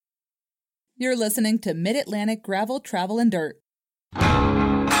You're listening to Mid-Atlantic Gravel, Travel, and Dirt.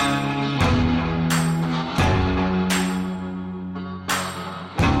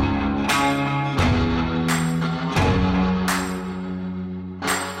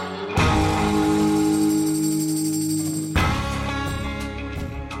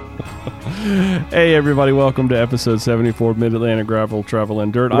 Hey everybody, welcome to episode 74 of Mid-Atlantic Gravel, Travel,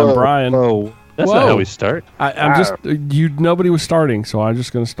 and Dirt. Whoa, I'm Brian. Whoa, that's not how we start. I'm just nobody was starting, so I'm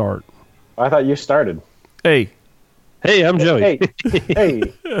just going to start. I thought you started. Hey, I'm Joey. Hey.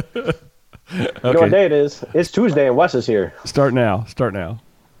 You know what day it is? It's Tuesday and Wes is here. Start now.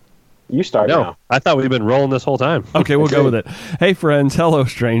 You start No, now. I thought we've been rolling this whole time. Okay, we'll go with it. Hey friends, hello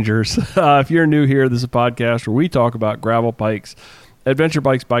strangers. If you're new here, this is a podcast where we talk about gravel bikes, adventure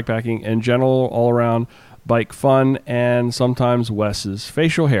bikes, bikepacking, and general all-around bike fun, and sometimes Wes's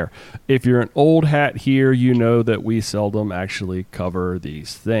facial hair. If you're an old hat here, you know that we seldom actually cover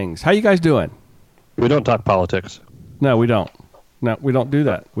these things. How you guys doing? We don't talk politics. No, we don't. No, we don't do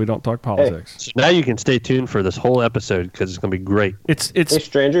that. We don't talk politics. So now you can stay tuned for this whole episode because it's going to be great. It's Hey,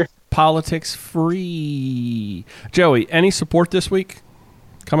 stranger. politics free. Joey, any support this week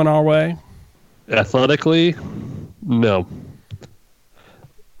coming our way? Athletically, no.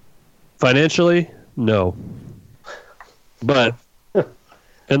 Financially, no. But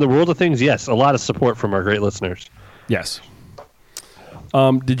in the world of things, yes, a lot of support from our great listeners. Yes.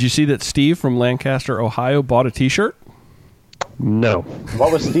 Did you see that Steve from Lancaster, Ohio bought a T-shirt? No.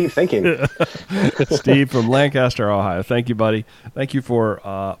 What was Steve thinking? Steve from Lancaster, Ohio. Thank you, buddy. Thank you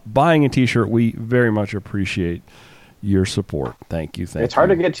for buying a T-shirt. We very much appreciate your support. Thank you. It's hard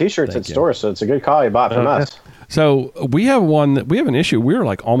to get T-shirts at stores, so it's a good call you bought from us. So we have an issue. We're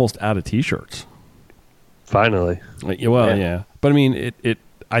like almost out of T-shirts. Finally. Well, yeah. But I mean,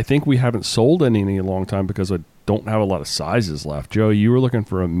 I think we haven't sold any in a long time because I don't have a lot of sizes left. Joe, you were looking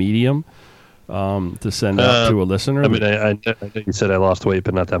for a medium to send out to a listener. I mean, I know you said I lost weight,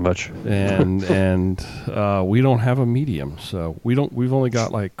 but not that much. And we don't have a medium, so we've only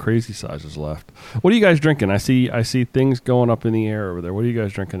got like crazy sizes left. What are you guys drinking? I see things going up in the air over there. What are you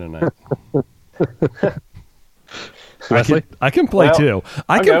guys drinking tonight? I can play too.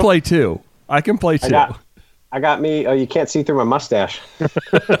 I can play too. I got me. Oh, you can't see through my mustache. That's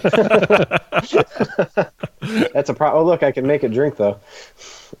a problem. Oh, look, I can make it drink though.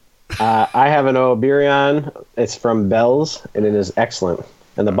 I have an Oberon. It's from Bell's, and it is excellent.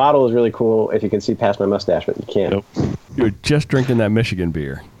 And the bottle is really cool if you can see past my mustache, but you can't. Nope. You're just drinking that Michigan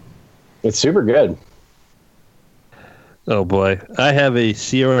beer. It's super good. Oh boy, I have a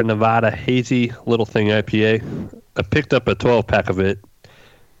Sierra Nevada Hazy Little Thing IPA. I picked up a 12-pack of it,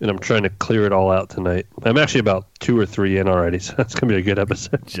 and I'm trying to clear it all out tonight. I'm actually about 2 or 3 in already, so that's going to be a good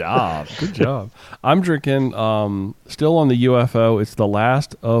episode. Good job. I'm drinking, still on the UFO. It's the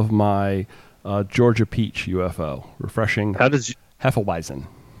last of my Georgia Peach UFO. Refreshing Hefeweizen.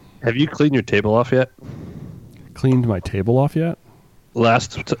 Have you cleaned your table off yet? Cleaned my table off yet?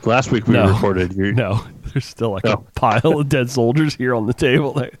 Last week we recorded. No, there's still like a pile of dead soldiers here on the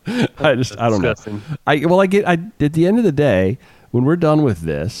table. I don't know. At the end of the day, when we're done with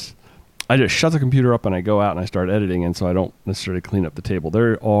this, I just shut the computer up and I go out and I start editing, and so I don't necessarily clean up the table.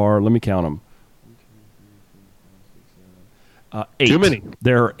 There are, let me count them. 8. Too many.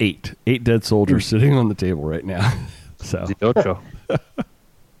 There are 8 dead soldiers sitting on the table right now. So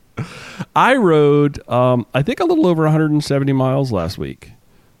I rode, I think a little over 170 miles last week.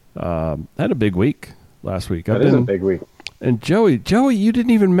 I had a big week last week. That is a big week. And Joey, you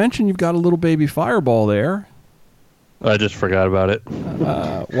didn't even mention you've got a little baby Fireball there. I just forgot about it.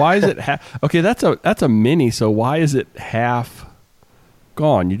 Why is it half? Okay, that's a mini. So why is it half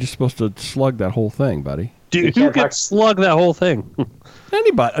gone? You're just supposed to slug that whole thing, buddy. Dude, who could slug that whole thing?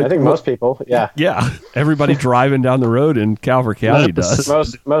 Anybody. I think most people. Yeah. Yeah. Everybody driving down the road in Calvert County does.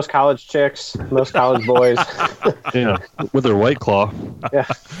 Most college chicks, most college boys. Yeah, with their White Claw. Yeah.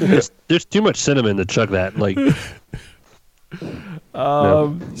 There's too much cinnamon to chug that. Like.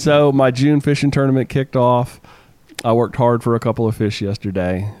 So my June fishing tournament kicked off. I worked hard for a couple of fish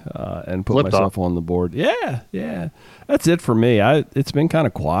yesterday and put myself on the board. Yeah. That's it for me. It's been kind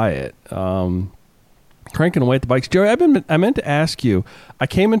of quiet. Cranking away at the bikes. Joey, I meant to ask you. I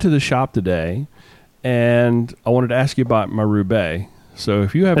came into the shop today, and I wanted to ask you about my Roubaix. So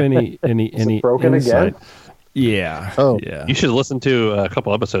if you have any broken insight, again? Yeah. Oh, yeah. You should listen to a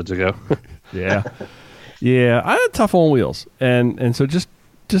couple episodes ago. Yeah. I had tough on wheels, and so just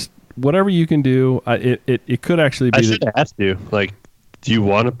whatever you can do. It could actually be. I should have asked you. Like, do you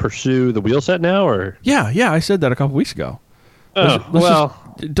want to pursue the wheel set now, or? Yeah. I said that a couple weeks ago.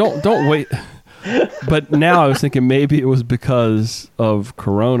 Don't wait. But now I was thinking maybe it was because of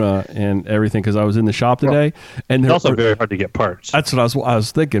Corona and everything, because I was in the shop today. And it's also very hard to get parts. That's what I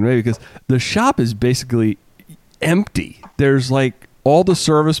was thinking, maybe because the shop is basically empty. There's like all the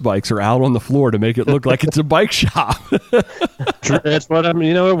service bikes are out on the floor to make it look like it's a bike shop. That's what I mean.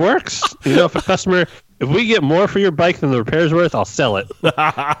 You know, it works. You know, if we get more for your bike than the repair's worth, I'll sell it.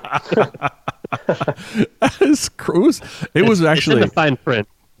 It's cruise. It was actually it's in the fine print.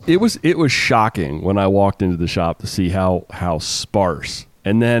 It was shocking when I walked into the shop to see how sparse.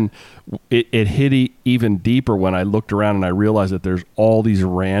 And then it hit even deeper when I looked around and I realized that there's all these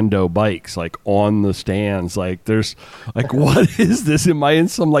rando bikes like on the stands. Like there's like, what is this? Am I in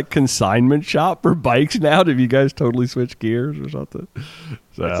some like consignment shop for bikes now? Did you guys totally switch gears or something?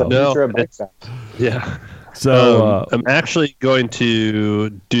 So, It's a future of bike shop. Yeah. So I'm actually going to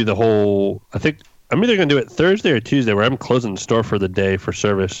do the whole. I think I'm either going to do it Thursday or Tuesday, where I'm closing the store for the day for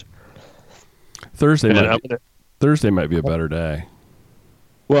service. Thursday might be a better day.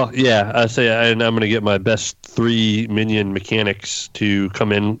 Well, yeah, I say, and I'm going to get my best 3 minion mechanics to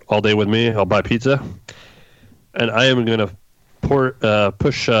come in all day with me. I'll buy pizza, and I am going to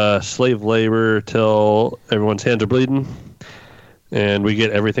push slave labor till everyone's hands are bleeding, and we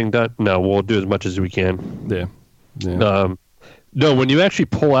get everything done. No, we'll do as much as we can. Yeah. No, when you actually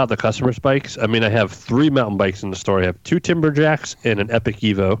pull out the customer's bikes, I mean, I have 3 mountain bikes in the store. I have 2 Timberjacks and an Epic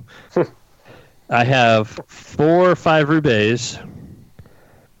Evo. I have 4 or 5 Roubaix,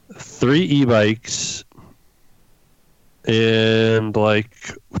 3 e-bikes, and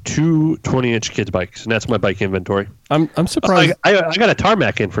like 2 20-inch kids bikes, and that's my bike inventory. I'm surprised. I got a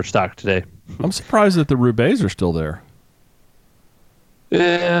tarmac in for stock today. I'm surprised that the Roubaix are still there.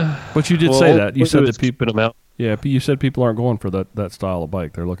 Yeah, but you did say that. You said that people them out. Yeah, but you said people aren't going for that style of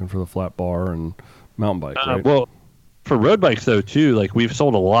bike. They're looking for the flat bar and mountain bike. Right? Well, for road bikes though too, like we've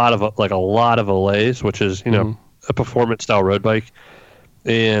sold a lot of Allays, which is a performance style road bike,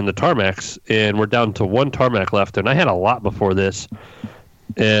 and the tarmacs, and we're down to 1 tarmac left. And I had a lot before this,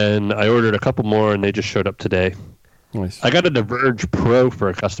 and I ordered a couple more, and they just showed up today. Nice. I got a Diverge Pro for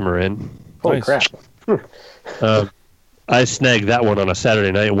a customer in. Holy crap! I snagged that one on a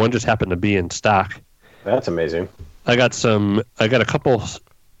Saturday night. One just happened to be in stock. That's amazing. I got a couple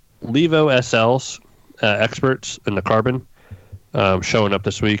Levo SLs, experts in the carbon, showing up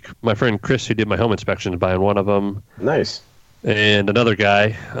this week. My friend Chris, who did my home inspection, is buying one of them. Nice. And another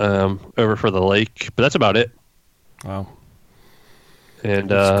guy over for the lake. But that's about it. Wow. And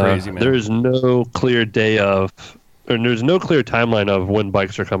crazy, man. there's no clear there's no clear timeline of when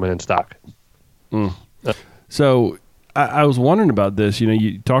bikes are coming in stock. So I was wondering about this. You know,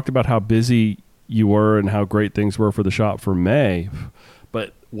 you talked about how busy you were and how great things were for the shop for May.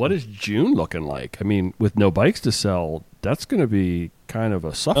 But what is June looking like? I mean, with no bikes to sell, that's going to be kind of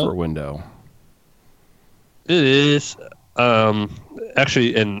a suffer window. It is.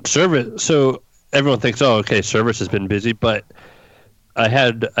 Actually, in service, so everyone thinks, oh, okay, service has been busy, but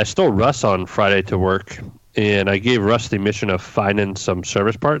I stole Russ on Friday to work, and I gave Russ the mission of finding some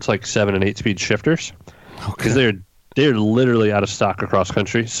service parts, like 7 and 8 speed shifters, because they're literally out of stock across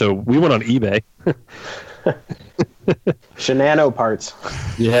country. So we went on eBay. Shenano parts.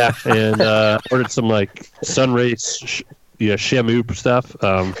 Yeah, and ordered some like Sunrace, Shamu stuff.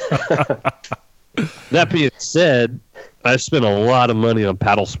 That being said, I spent a lot of money on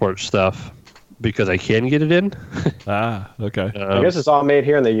paddle sports stuff because I can get it in. Okay. I guess it's all made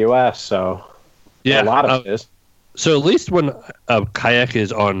here in the U.S., so yeah, a lot of it is. So at least when a kayak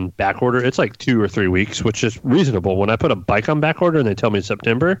is on back order, it's like 2 or 3 weeks, which is reasonable. When I put a bike on back order and they tell me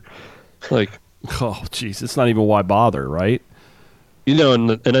September, like, oh, geez, it's not even why bother, right? You know,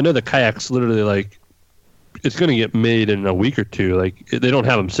 and I know the kayak's literally like, it's going to get made in a week or 2. Like, they don't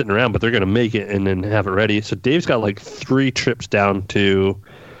have them sitting around, but they're going to make it and then have it ready. So Dave's got like 3 trips down to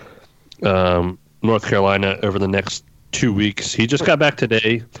North Carolina over the next 2 weeks. He just got back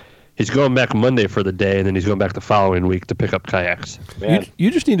today. He's going back Monday for the day, and then he's going back the following week to pick up kayaks.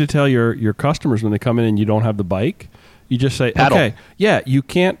 You just need to tell your customers when they come in and you don't have the bike, you just say, pedal. Okay, yeah, you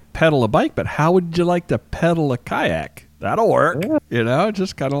can't pedal a bike, but how would you like to pedal a kayak? That'll work. Yeah. You know,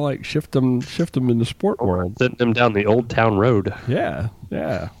 just kind of like shift them in the sport world. Send them down the Old Town Road. Yeah.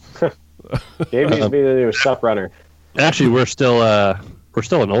 Dave needs to be the new sup runner. Actually, we're still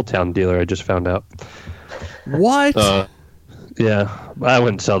an Old Town dealer. I just found out. What? Yeah, I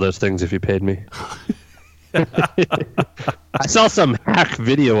wouldn't sell those things if you paid me. I saw some hack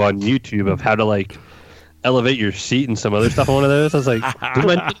video on YouTube of how to like elevate your seat and some other stuff on one of those. I was like,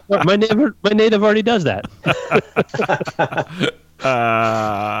 my native already does that.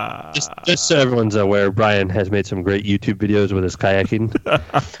 Just so everyone's aware, Brian has made some great YouTube videos with his kayaking.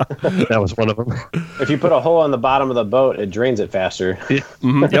 That was one of them. If you put a hole in the bottom of the boat, it drains it faster.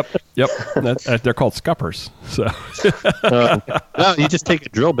 Yep. They're called scuppers. So no, you just take a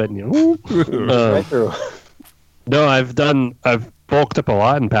drill bit and you Right through. No, I've bulked up a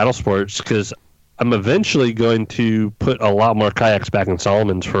lot in paddle sports because I'm eventually going to put a lot more kayaks back in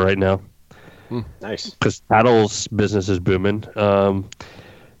Solomon's for right now. Nice. Because paddles business is booming. And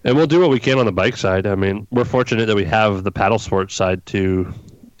we'll do what we can on the bike side. I mean, we're fortunate that we have the paddle sports side to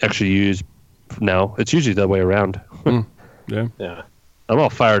actually use now. It's usually the way around. Yeah. I'm all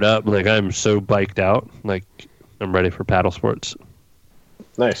fired up. Like, I'm so biked out. Like, I'm ready for paddle sports.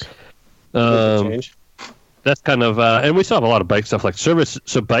 Nice. Change. That's kind of, and we still have a lot of bike stuff like service.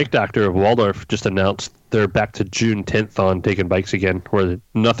 So Bike Doctor of Waldorf just announced they're back to June 10th on taking bikes again, where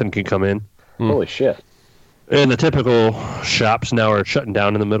nothing can come in. Holy shit. And the typical shops now are shutting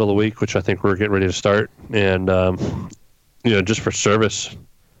down in the middle of the week, which I think we're getting ready to start. And, just for service.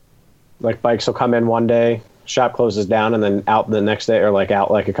 Like bikes will come in one day, shop closes down, and then out the next day, or like out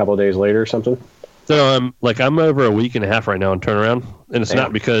like a couple of days later or something. So I'm over a week and a half right now on turnaround. And it's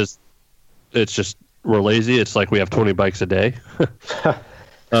not because it's just we're lazy. It's like we have 20 bikes a day.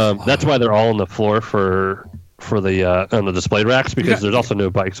 That's why they're all on the floor for the on the display racks, because there's also no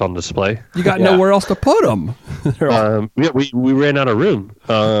bikes on display. You got nowhere else to put them. We ran out of room.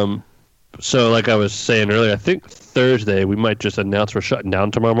 So like I was saying earlier, I think Thursday we might just announce we're shutting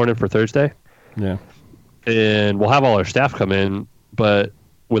down tomorrow morning for Thursday. Yeah. And we'll have all our staff come in, but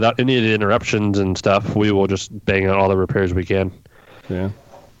without any of the interruptions and stuff, we will just bang out all the repairs we can. Yeah.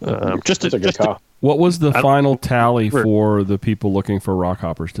 That's a good call. What was the final tally for the people looking for rock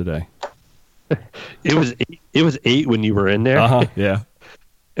hoppers today? It was 8 when you were in there. Yeah.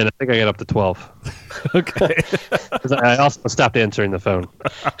 And I think I got up to 12. Okay. I also stopped answering the phone.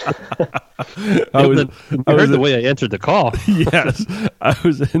 I heard the way I answered the call. Yes. I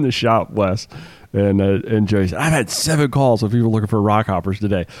was in the shop, Wes, and Joey said, I've had 7 calls of people looking for rock hoppers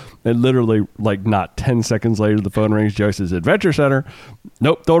today. And literally, like, not 10 seconds later, the phone rings. Joey says, Adventure Center.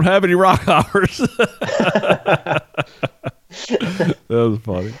 Nope, don't have any rock hoppers. That was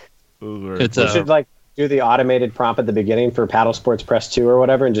funny. We should like do the automated prompt at the beginning for paddle sports, press 2 or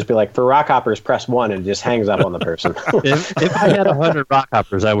whatever, and just be like, for rock hoppers, press 1, and it just hangs up on the person. if I had 100 rock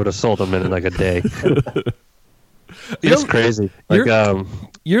hoppers, I would have sold them in like a day. It's crazy. Like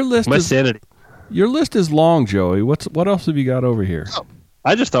your list my is sanity. Your list is long, Joey. What else have you got over here?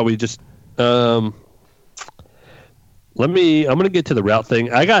 I just thought we just I'm gonna get to the route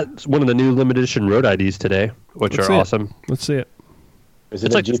thing. I got one of the new limited edition road IDs today, which are awesome. Let's see it. Is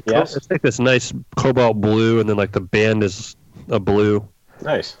it a GPS? It's like this nice cobalt blue, and then like the band is a blue.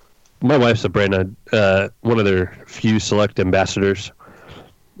 Nice. My wife's a brand one of their few select ambassadors,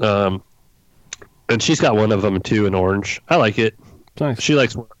 and she's got one of them too in orange. I like it. Nice. She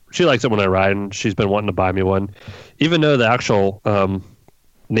likes it when I ride, and she's been wanting to buy me one, even though the actual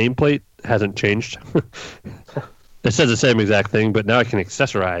nameplate hasn't changed. It says the same exact thing, but now I can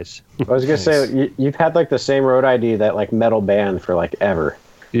accessorize. I was gonna say you've had like the same road ID, that like metal band, for like ever.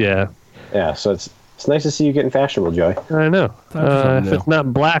 Yeah. Yeah. So it's nice to see you getting fashionable, Joey. I know. If it's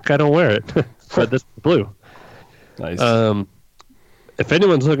not black, I don't wear it. But this is blue. Nice. If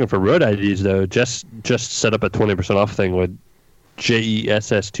anyone's looking for road IDs, though, just set up a 20% off thing with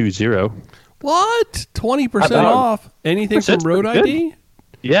JESS20. What? 20% off anything from Road ID?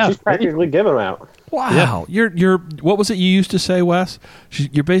 Yeah. She's practically giving them out. Wow. Yeah. You're what was it you used to say, Wes?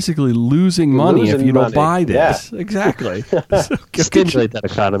 You're basically losing money if you don't buy this. Yeah. Exactly. So stimulate that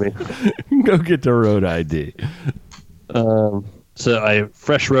economy. Go get the Road ID. So I have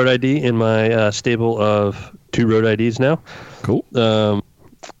fresh Road ID in my stable of 2 Road IDs now. Cool.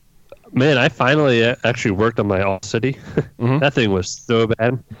 Man, I finally actually worked on my All City. Mm-hmm. That thing was so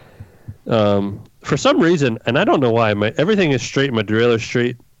bad. For some reason, and I don't know why, everything is straight. My derailleur's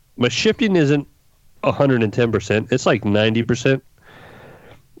straight. My shifting isn't 110%. It's like 90%.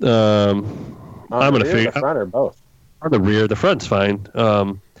 I'm gonna figure the front or both. On the rear, the front's fine.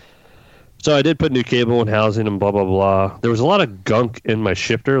 So I did put new cable and housing and blah blah blah. There was a lot of gunk in my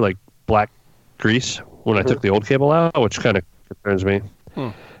shifter, like black grease, when I took the old cable out, which kind of concerns me.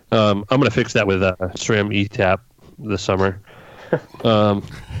 I'm gonna fix that with SRAM E-Tap this summer.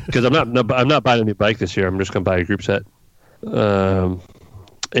 Because I'm not buying a new bike this year. I'm just gonna buy a group set.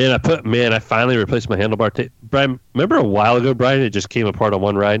 And I finally replaced my handlebar tape. Brian, remember a while ago, Brian, it just came apart on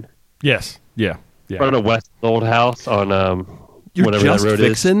one ride? Yes. Yeah. Yeah. Front of West's old house on You're whatever just that road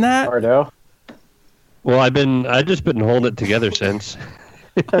fixing is. that? Pardo? Well, I've just been holding it together since.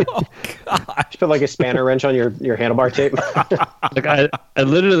 Oh God! Just put like a spanner wrench on your handlebar tape. Like I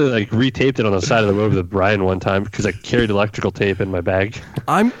literally like retaped it on the side of the road with Brian one time because I carried electrical tape in my bag.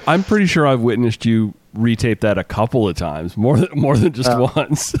 I'm pretty sure I've witnessed you retape that a couple of times, more than just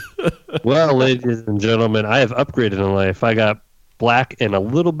once. Well, ladies and gentlemen, I have upgraded in life. I got black and a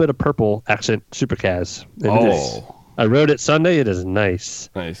little bit of purple accent Supercaz. I rode it Sunday. It is nice.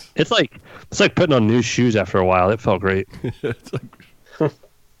 Nice. It's like putting on new shoes after a while. It felt great.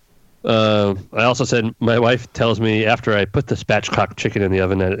 I also said my wife tells me after I put the spatchcock chicken in the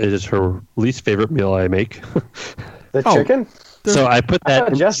oven that it is her least favorite meal I make. The chicken? So I put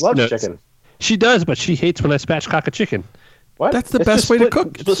that. Jess loves chicken. She does, but she hates when I spatchcock a chicken. What? That's the best way to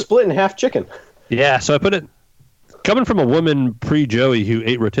cook. It's split in half chicken. Yeah, so I put it. Coming from a woman pre-Joey who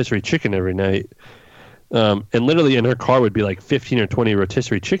ate rotisserie chicken every night, and literally in her car would be like 15 or 20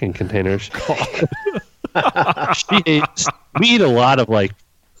 rotisserie chicken containers. We eat a lot of like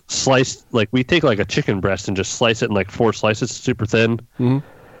sliced, like we take like a chicken breast and just slice it in like 4 slices, super thin, and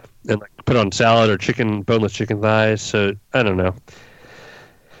like put on salad or boneless chicken thighs. So I don't know.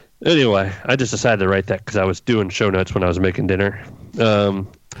 Anyway, I just decided to write that because I was doing show notes when I was making dinner.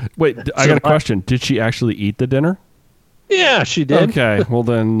 Wait, I got a question. Did she actually eat the dinner? Yeah, she did. Okay, well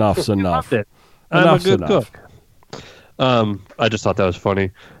then enough's enough. I'm Enough's a good enough. cook. I just thought that was funny.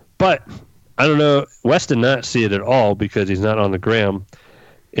 But I don't know. Wes did not see it at all because he's not on the gram.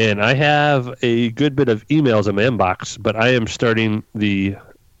 And I have a good bit of emails in my inbox, but I am starting the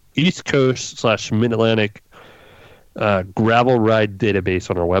East Coast / Mid-Atlantic gravel ride database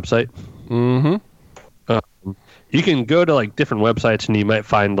on our website. Mm-hmm. You can go to like different websites and you might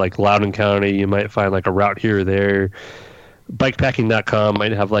find like Loudoun County. You might find like a route here or there. Bikepacking.com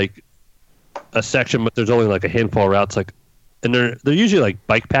might have like a section, but there's only like a handful of routes. Like, and they're usually like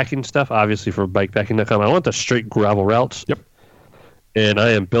bikepacking stuff. Obviously for bikepacking.com, I want the straight gravel routes. Yep. And I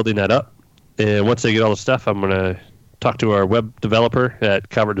am building that up. And once they get all the stuff, I'm gonna talk to our web developer at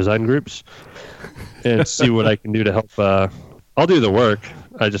Calvert Design Groups and see what I can do to help. I'll do the work.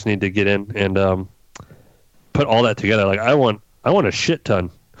 I just need to get in and put all that together. Like I want a shit ton.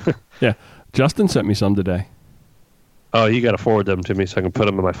 Yeah, Justin sent me some today. Oh, you got to forward them to me so I can put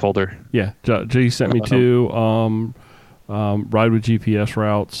them in my folder. Yeah, Jay sent me 2 ride with GPS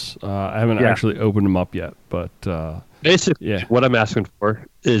routes. I haven't actually opened them up yet, but basically, what I'm asking for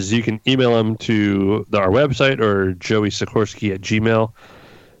is you can email them to our website or Joey Sikorsky at Gmail.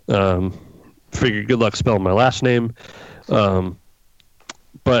 Figure good luck spelling my last name.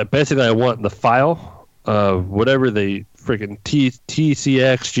 But basically, I want the file of whatever the freaking TCX,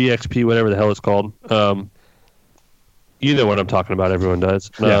 GXP, whatever the hell it's called. You know what I'm talking about. Everyone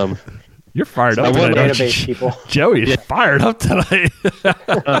does. Yeah. You're fired up tonight, database people. Joey's fired up tonight.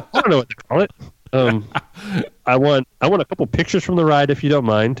 I don't know what to call it. I want a couple pictures from the ride, if you don't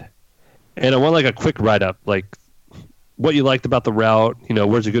mind, and I want like a quick write up, like what you liked about the route. You know,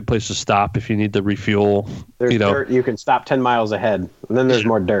 where's a good place to stop if you need to refuel. There's dirt. You can stop 10 miles ahead, and then there's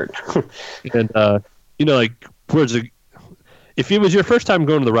more dirt. And like if it was your first time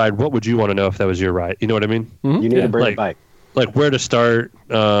going to the ride, what would you want to know if that was your ride? You know what I mean? Mm-hmm. You need to bring a bike. Like where to start.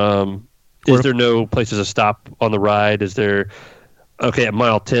 Is there no places to stop on the ride? Is there... Okay, at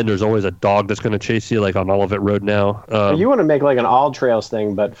mile 10, there's always a dog that's going to chase you, like on Olivet Road now. You want to make like an all trails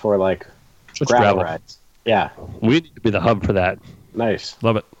thing, but for like gravel rides. Yeah. We need to be the hub for that. Nice.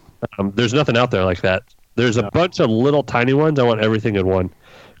 Love it. There's nothing out there like that. There's a bunch of little tiny ones. I want everything in one.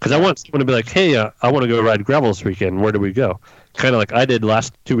 Because I want someone to be like, hey, I want to go ride gravel this weekend. Where do we go? Kind of like I did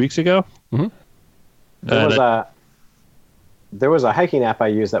 2 weeks ago. Mm-hmm. There was a hiking app I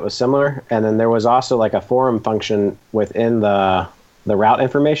used that was similar, and then there was also like a forum function within the route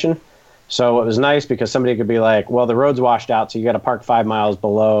information. So it was nice because somebody could be like, well, the road's washed out, so you got to park 5 miles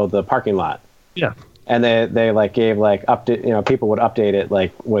below the parking lot. Yeah. And they like gave like update, people would update it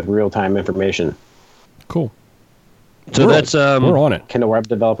like with real-time information. Cool. So we're on it. Can a web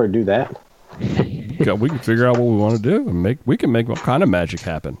developer do that? Yeah, we can figure out what we want to do and we can make all kind of magic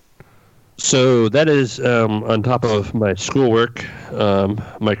happen. So that is on top of my schoolwork,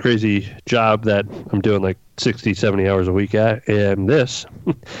 my crazy job that I'm doing like 60, 70 hours a week at, and this.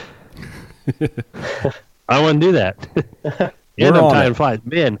 I want to do that. And I'm tying flies.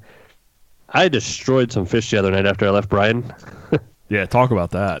 Man, I destroyed some fish the other night after I left Brian. Yeah, talk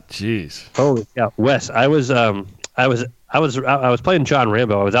about that. Jeez. Holy cow. Wes, I was playing John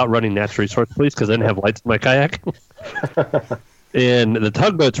Rambo. I was out running Natural Resource Police because I didn't have lights in my kayak. And the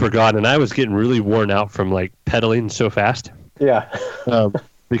tugboats were gone, and I was getting really worn out from like pedaling so fast. Yeah.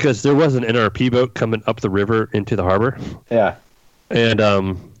 Because there was an NRP boat coming up the river into the harbor. Yeah.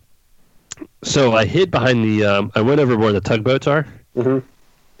 And so I hid behind I went over where the tugboats are. Mm-hmm.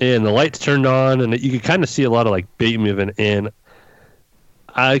 and the lights turned on, and you could kind of see a lot of like bait moving. And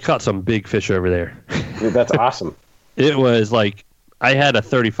I caught some big fish over there. Dude, that's awesome. It was like I had a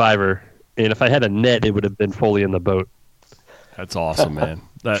 35er, and if I had a net, it would have been fully in the boat. That's awesome, man.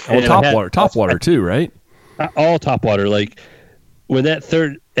 That And top water too, right? All top water. Like when that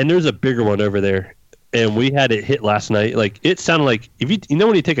third, and there's a bigger one over there, and we had it hit last night. Like it sounded like if you know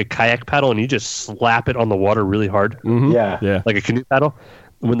when you take a kayak paddle and you just slap it on the water really hard, Yeah. like a canoe paddle.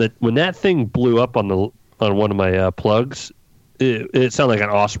 When that thing blew up on one of my plugs, it sounded like an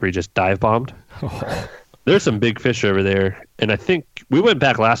osprey just dive bombed. There's some big fish over there, and I think we went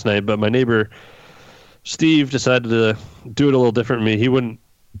back last night, but my neighbor Steve decided to do it a little different than me. He wouldn't.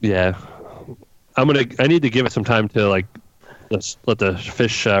 Yeah, I need to give it some time to like let the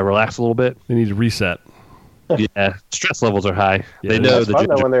fish relax a little bit. They need to reset. Yeah, stress levels are high. Yeah, they know It's the fun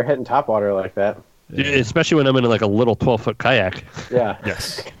though ginger, when they're hitting top water like that. especially when I'm in like a little 12-foot kayak. Yeah.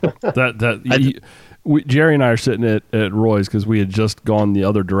 Yes. Jerry and I are sitting at Roy's because we had just gone the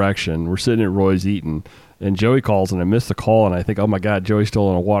other direction. We're sitting at Roy's eating, and Joey calls, and I missed the call, and I think, oh my God, Joey's still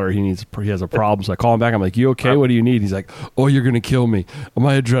in the water. He has a problem. So I call him back. I'm like, you okay? What do you need? He's like, oh, you're going to kill me.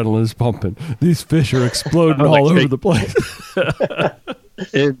 My adrenaline is pumping. These fish are exploding all over the place.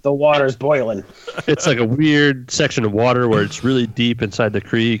 The water's boiling. It's like a weird section of water where it's really deep inside the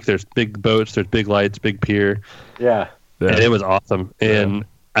creek. There's big boats, there's big lights, big pier. Yeah. And it was awesome. And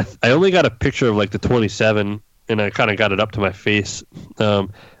I only got a picture of like the 27, and I kind of got it up to my face.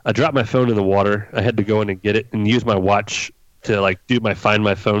 I dropped my phone in the water. I had to go in and get it and use my watch to like do my find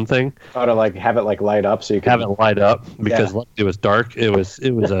my phone thing. Oh, to like have it like light up so you can have it light up because it was dark. It was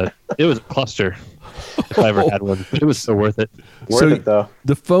a cluster. If I ever had one, but it was so worth it. Worth it though.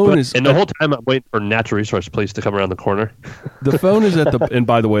 The phone is, and the whole time I'm waiting for Natural Resource Police to come around the corner. The phone is at the, and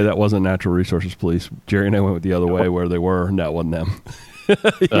by the way, that wasn't Natural Resources Police. Jerry and I went the other way where they were, and that wasn't them.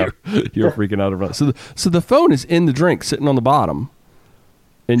 You're freaking out about it. So the phone is in the drink, sitting on the bottom.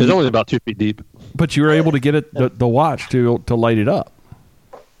 And it's only about 2 feet deep. But you were able to get it the watch to light it up.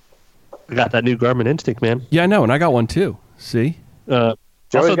 I got that new Garmin Instinct, man. Yeah, I know, and I got one too. See,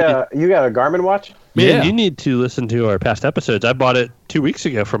 Joey, you got a Garmin watch? Man, you need to listen to our past episodes. I bought it 2 weeks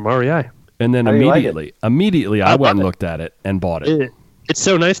ago from REI. And then immediately I went and looked at it and bought it. It's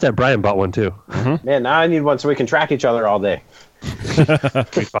so nice that Brian bought one too. Mm-hmm. Man, now I need one so we can track each other all day.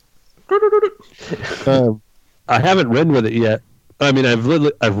 I haven't ridden with it yet. I mean, I've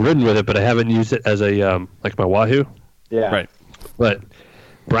ridden with it, but I haven't used it as a like my Wahoo. Yeah, right. But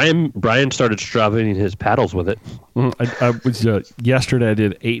Brian started Stravaing his paddles with it. I was yesterday. I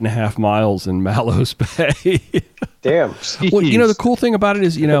did 8.5 miles in Mallows Bay. Damn. Well, the cool thing about it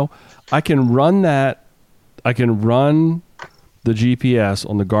is, I can run that. I can run the GPS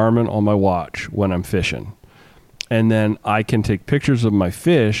on the Garmin on my watch when I'm fishing, and then I can take pictures of my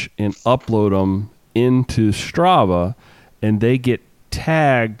fish and upload them into Strava, and they get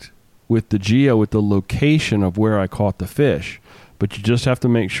tagged with the geo with the location of where I caught the fish. But you just have to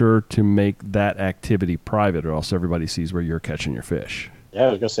make sure to make that activity private, or else everybody sees where you're catching your fish. Yeah, I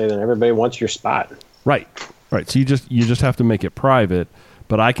was gonna say that everybody wants your spot. Right. So you just have to make it private.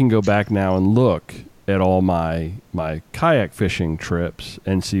 But I can go back now and look at all my kayak fishing trips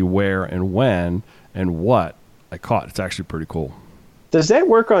and see where and when and what I caught. It's actually pretty cool. Does that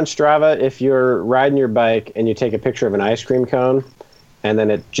work on Strava if you're riding your bike and you take a picture of an ice cream cone? And then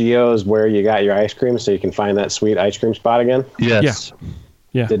it geos where you got your ice cream so you can find that sweet ice cream spot again? Yes.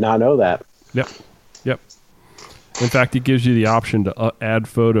 Yeah. Did not know that. Yep. In fact, it gives you the option to add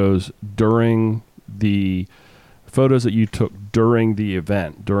photos during the photos that you took during the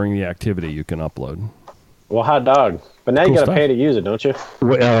event, during the activity you can upload. Well, hot dog. But now Cool you got to stuff. pay to use it, don't you?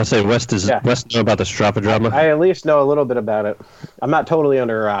 I'll say West know about the Strava drama. I at least know a little bit about it. I'm not totally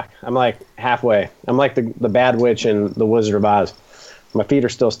under a rock. I'm like halfway. I'm like the bad witch in The Wizard of Oz. My feet are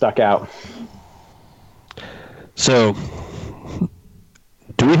still stuck out. So,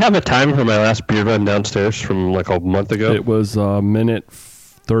 do we have a time for my last beer run downstairs from like a month ago? It was minute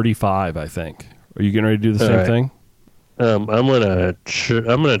 35, I think. Are you getting ready to do the same thing? I'm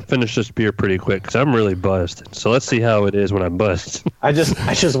gonna finish this beer pretty quick because I'm really buzzed. So let's see how it is when I'm buzzed. I just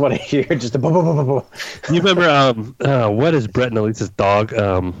want to hear just a boom, boom, boom, boom. You remember what is Brett and Elise's dog?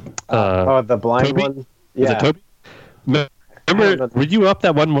 The blind Toby? one? Was Yeah. it Toby? Remember, were you up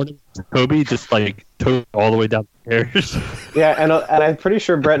that one morning? Toby just like towed all the way down the stairs. Yeah, and I'm pretty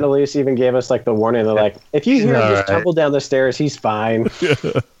sure Brett and Elise even gave us like the warning. They're like, if you hear him just tumble down the stairs, he's fine.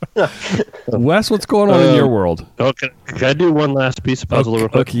 Wes, what's going on in your world? Oh, can I do one last piece of puzzle real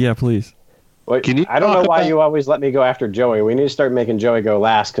quick? Okay, yeah, please. Wait, Can you I don't know talk why about- you always let me go after Joey. We need to start making Joey go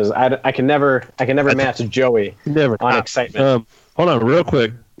last because I can never match Joey Never on stop. excitement. Hold on, real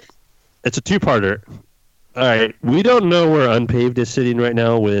quick. it's a two-parter. All right, we don't know where Unpaved is sitting right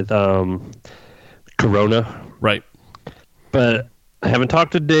now with Corona. Right. But I haven't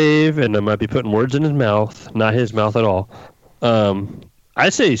talked to Dave, and I might be putting words in his mouth. Not his mouth at all. I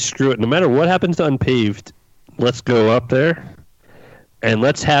say screw it. No matter what happens to Unpaved, let's go up there, and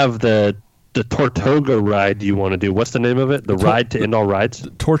let's have the Tortuga ride you want to do. What's the name of it? The ride to end all rides?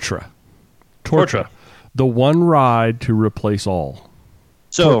 Tortura. The one ride to replace all.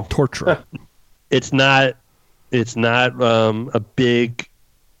 So Tortura. It's not a big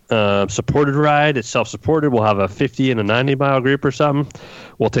supported ride. It's self-supported. We'll have a 50 and a 90-mile group or something.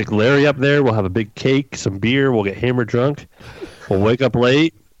 We'll take Larry up there. We'll have a big cake, some beer. We'll get hammered drunk. We'll wake up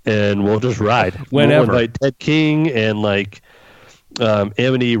late, and we'll just ride. Whenever. We'll invite Ted King and, like,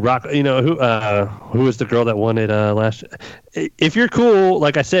 Amity Rock. You know, who was the girl that won it last? If you're cool,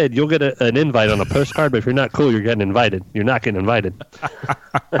 like I said, you'll get an invite on a postcard, but if you're not cool, you're getting invited. You're not getting invited.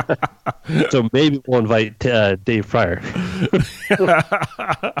 So maybe we'll invite Dave Fryer.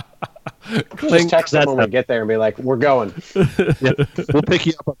 Just text them when we get there and be like, we're going. Yeah. We'll pick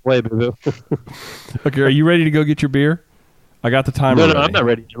you up on the way, boo-boo. Okay, are you ready to go get your beer? I got the timer. No, I'm not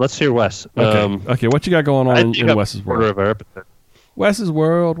ready. Let's hear Wes. Okay, what you got going on in Wes's world? Wes's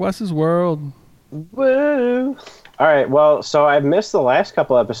world. Woo! All right, well, so I've missed the last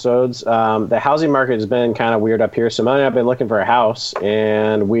couple episodes. The housing market has been kind of weird up here. So Melanie and I have been looking for a house,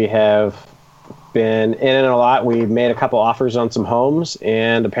 and we have been in and a lot. We've made a couple offers on some homes,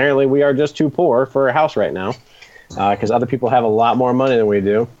 and apparently we are just too poor for a house right now because other people have a lot more money than we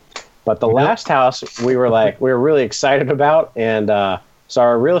do. But the last house we were really excited about, and so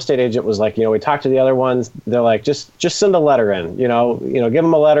our real estate agent was like, we talked to the other ones. They're like, just send a letter in, give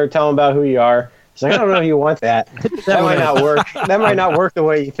them a letter, tell them about who you are. It's like, I don't know if you want that. That might not work. That might not work the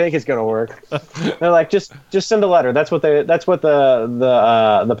way you think it's going to work. They're like, just send a letter. That's what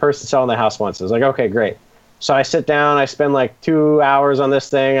the person selling the house wants. I was like, okay, great. So I sit down, I spend like 2 hours on this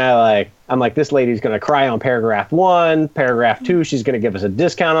thing. I'm like, this lady's going to cry on paragraph 1, paragraph 2. She's going to give us a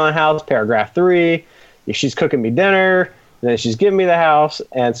discount on the house. Paragraph 3, she's cooking me dinner. And then she's giving me the house.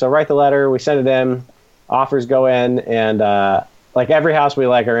 And so write the letter. We send it in. Offers go in. And like every house we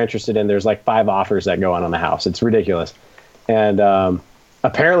are interested in, there's like 5 offers that go on the house. It's ridiculous. And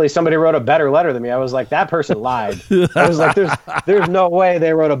apparently somebody wrote a better letter than me. I was like, that person lied. I was like, there's no way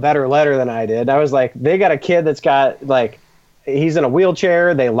they wrote a better letter than I did. I was like, they got a kid that's got like, he's in a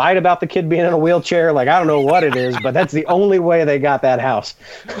wheelchair. They lied about the kid being in a wheelchair. Like, I don't know what it is, but that's the only way they got that house.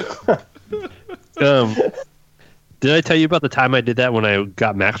 Did I tell you about the time I did that when I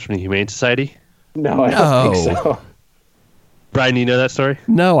got Max from the Humane Society? No, I don't think so. Brian, you know that story?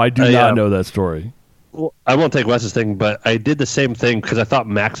 No, I do not know that story. Well, I won't take Wes's thing, but I did the same thing because I thought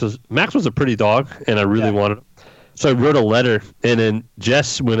Max was a pretty dog, and I really wanted him. So I wrote a letter, and then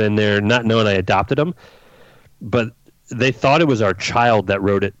Jess went in there not knowing I adopted him, but they thought it was our child that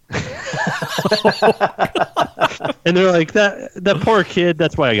wrote it. And they're like, that poor kid,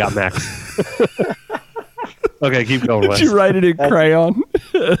 that's why I got Max. Okay, keep going, Wes. Did you write it in crayon?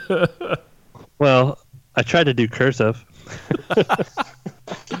 Well, I tried to do cursive.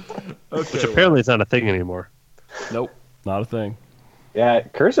 Which apparently is not a thing anymore. Nope, not a thing. Yeah,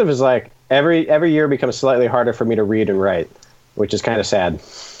 cursive is like every year becomes slightly harder for me to read and write, which is kind of sad.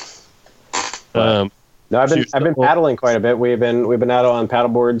 No, I've been paddling quite a bit. We've been out on paddle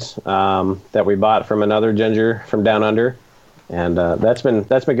boards that we bought from another ginger from down under, and that's been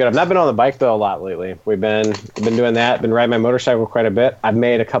good. I've not been on the bike though a lot lately. We've been doing that. Been riding my motorcycle quite a bit. I've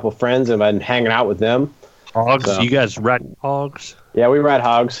made a couple friends and been hanging out with them. Hogs? So, you guys ride hogs? Yeah, we ride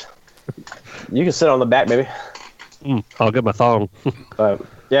hogs. You can sit on the back, baby. I'll get my thong. But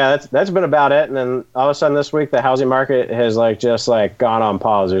yeah, that's been about it. And then all of a sudden this week, the housing market has just gone on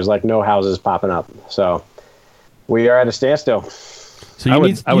pause. There's no houses popping up. So we are at a standstill. So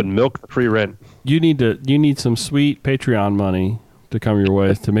I would milk the free rent. You need some sweet Patreon money to come your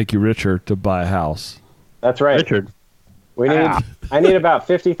way to make you richer to buy a house. That's right, Richard. I need about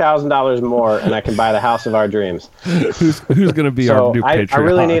 $50,000 more, and I can buy the house of our dreams. Who's going to be our new Patreon? I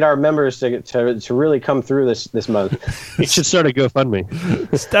really need our members to really come through this month. You should start a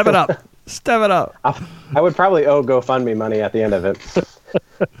GoFundMe. Step it up. Step it up. I would probably owe GoFundMe money at the end of it.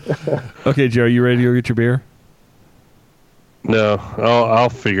 Okay, Joe, you ready to go get your beer? No, I'll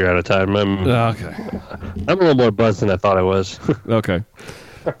figure out a time. I'm a little more buzzed than I thought I was. Okay.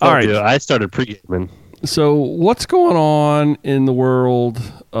 All right. I started pre-gaming. So what's going on in the world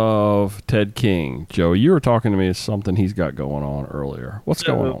of Ted King? Joe, you were talking to me as something he's got going on earlier. What's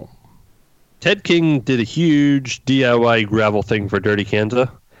going on? Ted King did a huge DIY gravel thing for Dirty Kansas.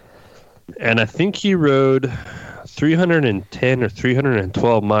 And I think he rode 310 or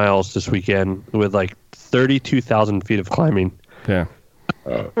 312 miles this weekend with like 32,000 feet of climbing. Yeah.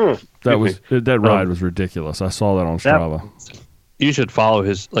 That ride was ridiculous. I saw that on Strava. You should follow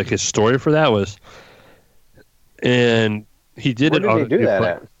his story for that and he did Where it. Did he do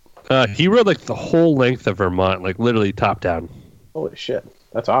that at? He rode like the whole length of Vermont, like literally top down. Holy shit,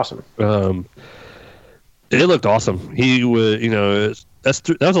 that's awesome. It looked awesome. He was,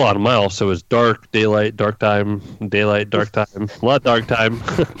 that was a lot of miles. So it was dark, daylight, dark time, daylight, dark time, a lot of dark time.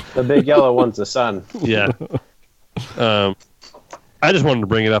 The big yellow one's the sun. Yeah. I just wanted to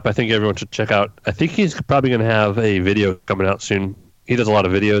bring it up. I think everyone should check out. I think he's probably going to have a video coming out soon. He does a lot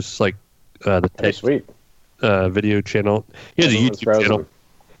of videos, like the sweet video channel. He has a YouTube channel,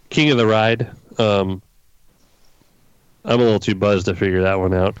 King of the Ride. I'm a little too buzzed to figure that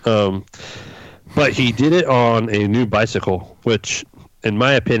one out. But he did it on a new bicycle, which, in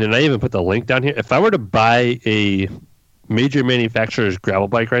my opinion, I even put the link down here. If I were to buy a major manufacturer's gravel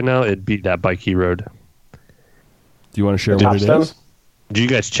bike right now, it'd be that bike he rode. Do you want to share what it is? Do you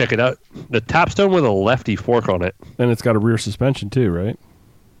guys check it out? The Topstone with a lefty fork on it. And it's got a rear suspension too, right?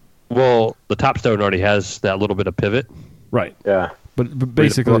 Well, the Topstone already has that little bit of pivot. Right. Yeah. But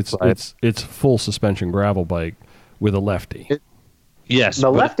basically it's full suspension gravel bike with a lefty. Yes.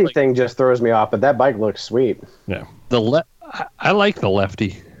 The lefty thing just throws me off, but that bike looks sweet. Yeah. I like the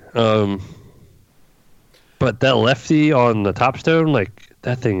lefty. But that lefty on the Topstone, like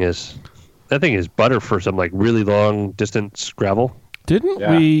that thing is butter for some like really long distance gravel. Didn't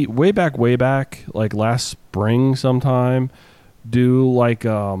we way back, like last spring sometime, do like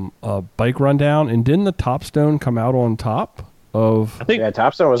a bike rundown? And didn't the Topstone come out on top of? I think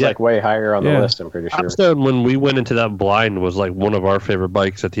Topstone was like way higher on the list. I'm pretty sure. Topstone, when we went into that blind, was like one of our favorite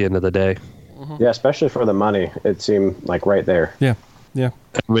bikes at the end of the day. Yeah, especially for the money, it seemed like right there. Yeah. I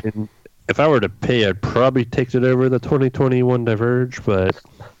mean, if I were to pay, I'd probably take it over the 2021 Diverge, but.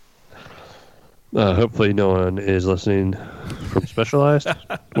 Hopefully no one is listening from Specialized,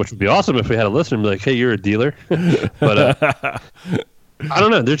 which would be awesome if we had a listener and be like, hey, you're a dealer. But I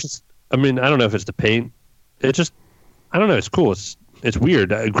don't know. I don't know if it's the paint. I don't know. It's cool. It's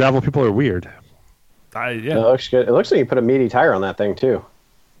weird. Gravel people are weird. It looks good. It looks like you put a meaty tire on that thing too.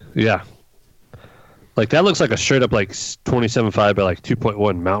 Yeah. Like that looks like a straight up like 27.5 by like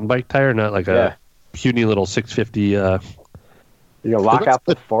 2.1 mountain bike tire, not like a puny little 650. You can lock out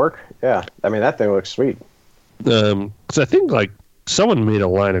the fork? Yeah. I mean, that thing looks sweet. Because I think, like, someone made a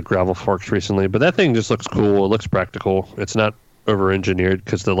line of gravel forks recently, but that thing just looks cool. It looks practical. It's not over-engineered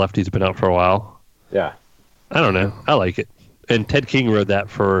because the lefty's been out for a while. Yeah. I don't know. I like it. And Ted King rode that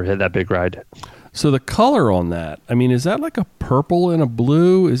for that big ride. So the color on that, I mean, is that like a purple and a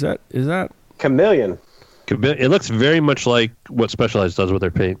blue? Is that Chameleon? It looks very much like what Specialized does with their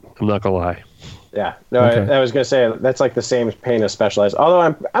paint. I'm not going to lie. Yeah, no, I was going to say that's like the same paint as Specialized.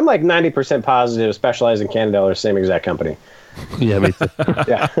 Although I'm like 90% positive Specialized and Cannondale are the same exact company. Yeah, me too.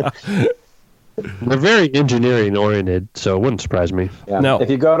 Yeah, they're very engineering oriented, so it wouldn't surprise me. Yeah. Now, if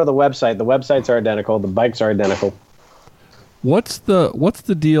you go to the websites are identical. The bikes are identical. What's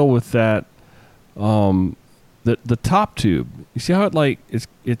the deal with that? The top tube. You see how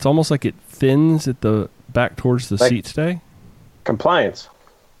it's almost like it thins at the back towards the seat stay. Compliance.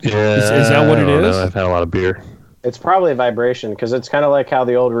 Yeah, is that what it is? I've had a lot of beer. It's probably vibration because it's kind of like how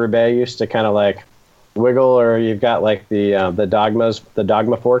the old Roubaix used to kind of like wiggle, or you've got like the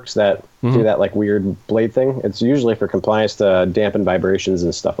Dogma forks that do that like weird blade thing. It's usually for compliance to dampen vibrations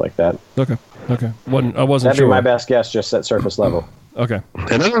and stuff like that. Okay. I wasn't That'd sure. be my best guess, just at surface level. Okay.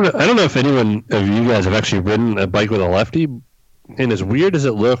 And I don't know if anyone of you guys have actually ridden a bike with a lefty. And as weird as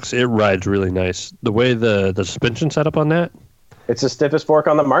it looks, it rides really nice. The way the suspension setup on that. It's the stiffest fork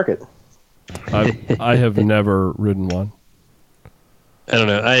on the market. I have never ridden one. I don't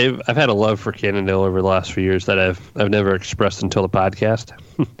know. I've had a love for Cannondale over the last few years that I've never expressed until the podcast.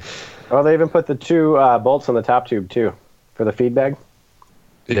 Oh, they even put the two bolts on the top tube too for the feed bag.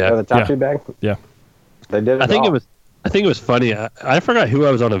 Yeah, or the top tube bag. Yeah, they did. I think it was funny. I forgot who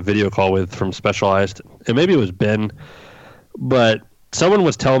I was on a video call with from Specialized, and maybe it was Ben, but someone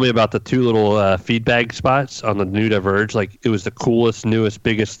was telling me about the two little feed bag spots on the new Diverge. Like it was the coolest, newest,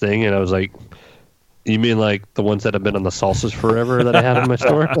 biggest thing, and I was like, "You mean like the ones that have been on the Salsas forever that I have in my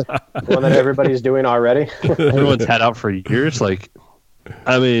store? One that everybody's doing already? Everyone's had out for years. Like,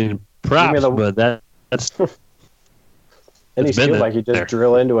 I mean, props, but that's." Any skill like you just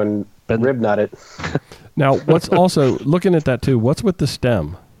drill into and rib nut it. Now, what's also looking at that too? What's with the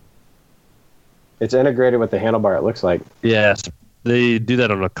stem? It's integrated with the handlebar. It looks like. Yes, they do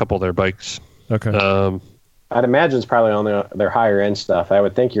that on a couple of their bikes. Okay. I'd imagine it's probably on their higher end stuff. I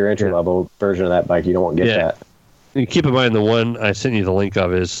would think your entry level version of that bike, you don't get that. You keep in mind the one I sent you the link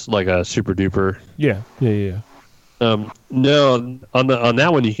of is like a super duper. Yeah. No, on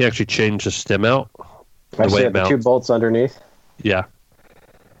that one you can actually change the stem out. I see the 2 bolts underneath. Yeah,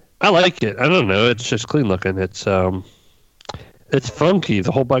 I like it. I don't know. It's just clean looking. It's funky.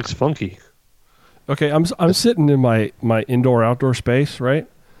 The whole bike's funky. Okay, I'm sitting in my indoor outdoor space, right?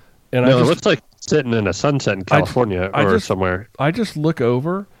 And it looks like sitting in a sunset in California or somewhere. I just look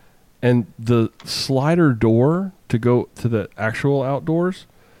over, and the slider door to go to the actual outdoors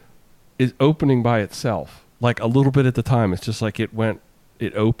is opening by itself, like a little bit at the time. It's just like it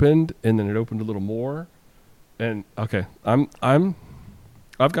opened, and then it opened a little more. And okay,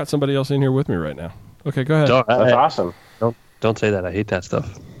 I've got somebody else in here with me right now. Okay, go ahead. That's awesome. Don't say that. I hate that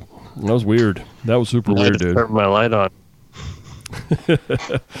stuff. That was weird. That was super weird, dude. Turn my light on.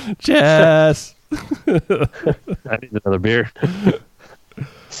 Jess. I need another beer.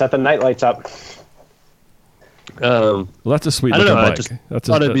 Set the night lights up. Well, that's a sweet looking bike. I just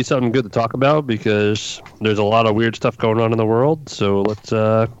thought it'd be something good to talk about because there's a lot of weird stuff going on in the world. So let's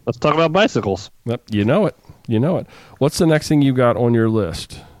talk about bicycles. Yep, you know it. What's the next thing you got on your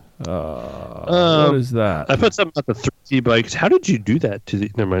list? What is that? I put something about the 3T bikes. How did you do that?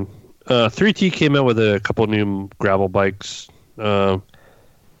 Never mind. 3T came out with a couple new gravel bikes. They're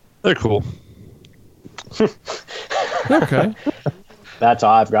cool. Okay. That's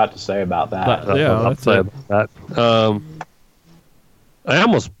all I've got to say about that. That's it. I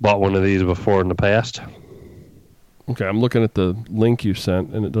almost bought one of these before in the past. Okay, I'm looking at the link you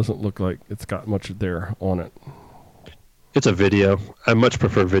sent, and it doesn't look like it's got much there on it. It's a video. I much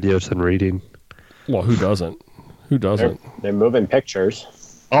prefer videos than reading. Well, who doesn't? They're moving pictures.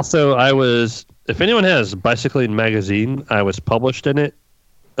 Also, if anyone has Bicycling Magazine, I was published in it.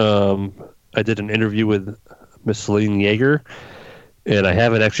 I did an interview with Miss Celine Yeager, and I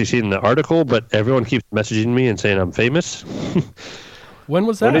haven't actually seen the article, but everyone keeps messaging me and saying I'm famous. When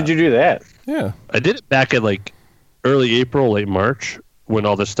was that? When did you do that? Yeah. I did it back in like early April, late March, when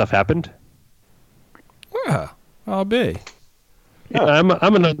all this stuff happened. Yeah, I'll be. Yeah, I'm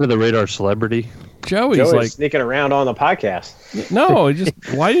an under the radar celebrity. Joey's like sneaking around on the podcast. No,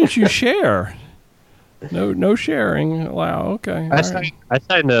 why didn't you share? No sharing. Wow. Okay. I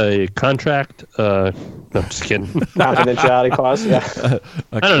signed a contract. No, I'm just kidding. Confidentiality clause. Yeah.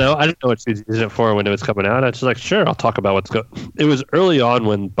 I don't know. I didn't know what to use it for when it was coming out. I was just like, sure, I'll talk about what's going. It was early on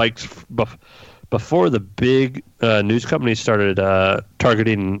when bikes, before the big news companies started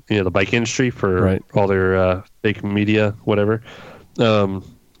targeting the bike industry for all their fake media, whatever.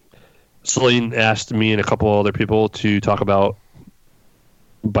 Celine asked me and a couple other people to talk about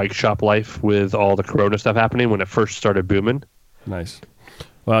bike shop life with all the Corona stuff happening when it first started booming. Nice.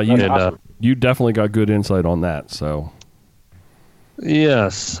 Well, you definitely got good insight on that. So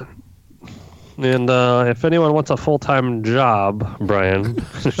yes. And if anyone wants a full-time job, Brian,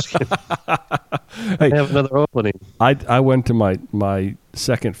 I have another opening. I went to my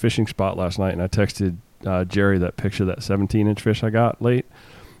second fishing spot last night, and I texted Jerry that picture of that 17-inch fish I got late.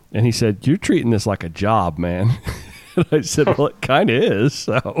 And he said, "You're treating this like a job, man." And I said, "Well, it kind of is."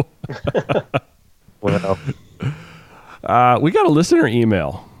 So, well, we got a listener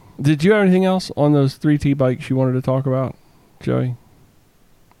email. Did you have anything else on those 3T bikes you wanted to talk about, Joey?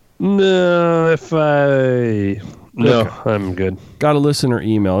 No, I'm good. Got a listener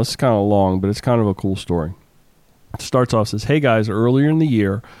email. It's kind of long, but it's kind of a cool story. It starts off, says, "Hey guys, earlier in the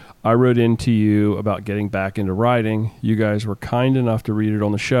year, I wrote into you about getting back into riding. You guys were kind enough to read it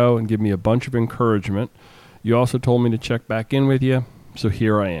on the show and give me a bunch of encouragement. You also told me to check back in with you, so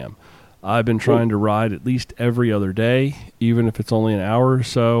here I am. I've been trying to ride at least every other day, even if it's only an hour or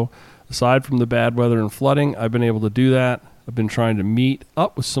so. Aside from the bad weather and flooding, I've been able to do that. I've been trying to meet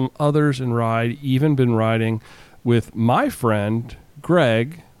up with some others and ride, even been riding with my friend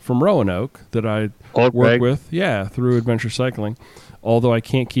Greg from Roanoke that I work with, through Adventure Cycling. Although I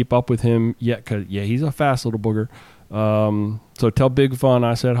can't keep up with him yet because, he's a fast little booger. So tell Big Fun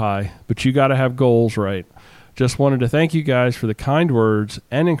I said hi, but you got to have goals, right? Just wanted to thank you guys for the kind words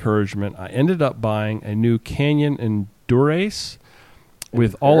and encouragement. I ended up buying a new Canyon Endurace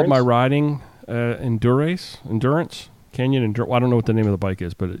with all of my riding endurance. Canyon Endurance. Well, I don't know what the name of the bike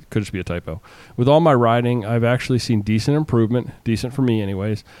is, but it could just be a typo. With all my riding, I've actually seen decent improvement, decent for me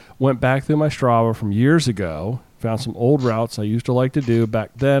anyways. Went back through my Strava from years ago, found some old routes I used to like to do.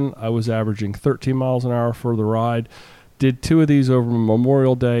 Back then, I was averaging 13 miles an hour for the ride. Did 2 of these over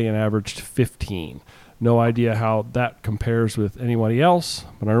Memorial Day and averaged 15. No idea how that compares with anybody else,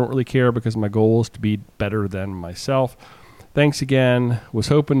 but I don't really care because my goal is to be better than myself. Thanks again. Was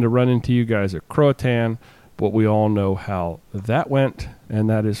hoping to run into you guys at Croatan, but we all know how that went, and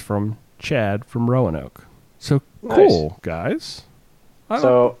that is from Chad from Roanoke. So cool, guys.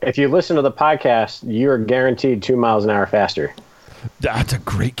 So if you listen to the podcast, you're guaranteed 2 miles an hour faster. That's a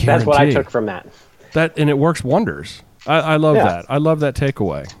great guarantee. That's what I took from that. And it works wonders. I love that. I love that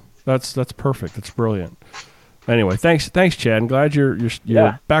takeaway. That's perfect. That's brilliant. Anyway, thanks, Chad. I'm glad you're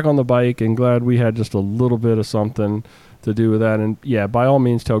back on the bike, and glad we had just a little bit of something to do with that. And yeah, by all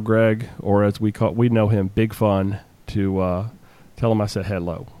means, tell Greg, or as we know him, Big Fun, to tell him I said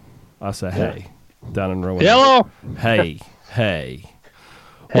hello. I said hey down in Rowan. Hello. Hey.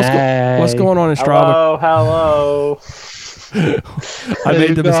 What's going on in Strava? Hello.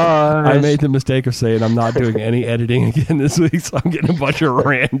 I made the mistake of saying I'm not doing any editing again this week, so I'm getting a bunch of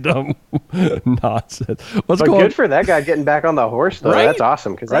random nonsense. Good for that guy getting back on the horse, though. Right? That's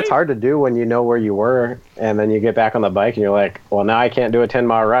awesome, because that's hard to do when you know where you were, and then you get back on the bike, and you're like, well, now I can't do a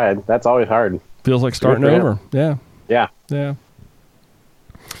 10-mile ride. That's always hard. Feels like starting over. Yeah.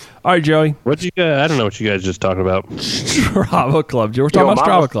 All right, Joey. What you guys? I don't know what you guys just talking about. Strava Club. We're talking about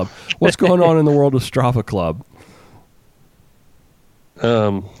Strava Club. What's going on in the world of Strava Club? You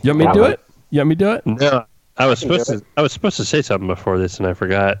want me to do it? No, I was supposed to say something before this, and I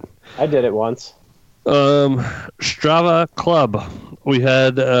forgot. I did it once. Strava Club. We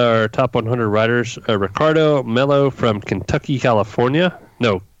had our top 100 riders. Ricardo Mello from Kentucky, California.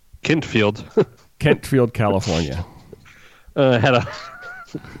 No, Kentfield. Kentfield, California. Had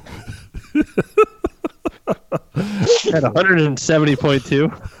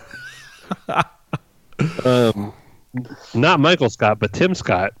 170.2. Not Michael Scott, but Tim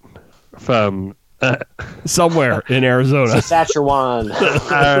Scott from somewhere in Arizona. Saskatchewan.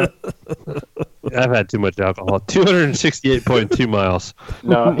 I've had too much alcohol. 268.2 miles.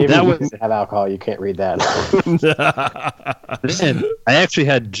 No, even if you have alcohol, you can't read that. And I actually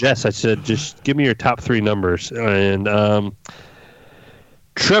had Jess. I said, just give me your top 3 numbers. And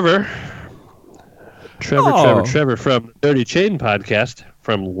Trevor from Dirty Chain podcast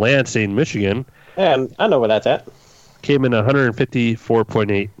from Lansing, Michigan. Yeah, I know where that's at. Came in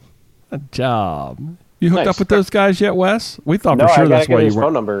 154.8. Good job. You hooked up with those guys yet, Wes? We thought for sure that's why you were.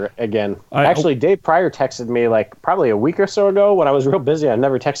 Phone number again. Actually, Dave Pryor texted me like probably a week or so ago when I was real busy. I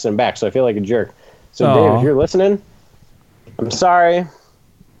never texted him back, so I feel like a jerk. So Dave, if you're listening, I'm sorry,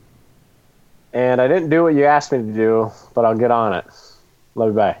 and I didn't do what you asked me to do, but I'll get on it. Love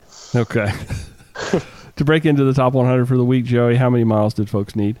you, bye. Okay. To break into the top 100 for the week, Joey, how many miles did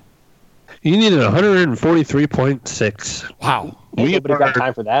folks need? You needed 143.6. Wow. Nobody got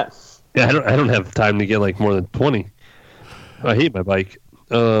time for that. Yeah, I don't have time to get like more than 20. I hate my bike.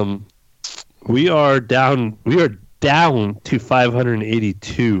 We are down to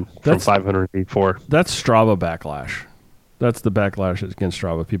 582 from 584. That's Strava backlash. That's the backlash against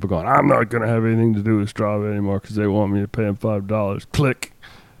Strava. People going, I'm not going to have anything to do with Strava anymore because they want me to pay them $5. Click.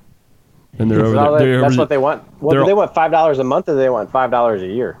 And they're over there. That's what they want. Well, do they want $5 a month or do they want $5 a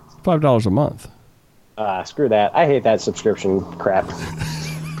year? $5 a month. Screw that. I hate that subscription crap.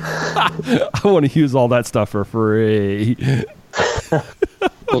 I want to use all that stuff for free.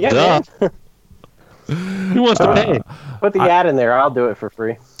 Duh. Who wants to pay? Put the ad in there. I'll do it for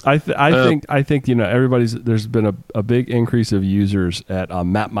free. I think there's been a big increase of users at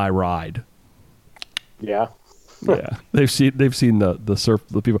Map My Ride. Yeah. Yeah, they've seen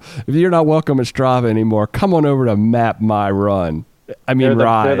the people. If you're not welcome at Strava anymore, come on over to Map My Run.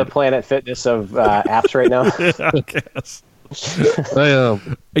 Ride. They're the Planet Fitness of apps right now. I guess.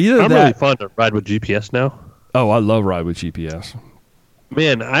 I'm really fun to ride with GPS now. Oh, I love Ride with GPS.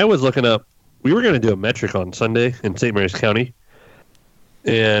 Man, I was looking up. We were going to do a metric on Sunday in St. Mary's County,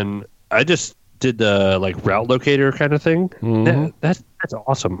 and I just did the route locator kind of thing. Mm-hmm. That's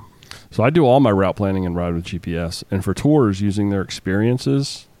awesome. So I do all my route planning in Ride with GPS, and for tours using their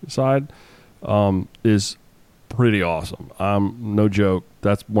experiences side is pretty awesome. No joke.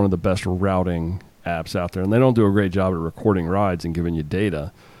 That's one of the best routing apps out there, and they don't do a great job at recording rides and giving you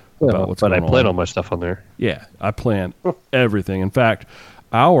data about what's going on. But I plan all my stuff on there. Yeah, I plan everything. In fact,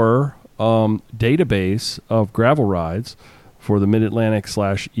 our database of gravel rides for the Mid-Atlantic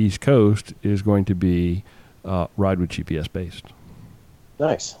 / East Coast is going to be Ride with GPS based.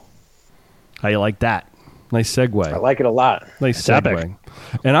 Nice. How you like that? Nice segue. I like it a lot. Nice segue. Epic.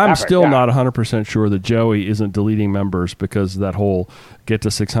 And I'm still not 100% sure that Joey isn't deleting members because that whole get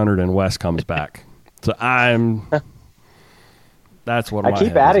to 600 and West comes back. So that's what I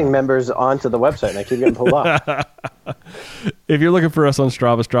keep adding members onto the website and I keep getting pulled off. If you're looking for us on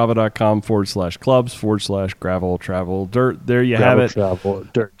Strava, strava.com/clubs/gravel travel dirt. There you have it. Travel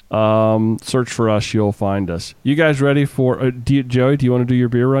dirt. Search for us. You'll find us. You guys ready for Joey, do you want to do your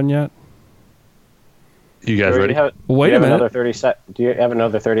beer run yet? You guys ready? Wait a minute. Do you have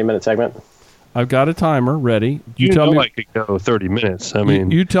another 30-minute segment? I've got a timer ready. You tell me I could go 30 minutes. I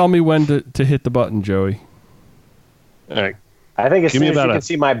mean, you tell me when to hit the button, Joey. All right. I think as soon as you can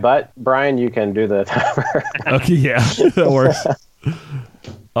see my butt, Brian, you can do the timer. Okay, yeah, that works.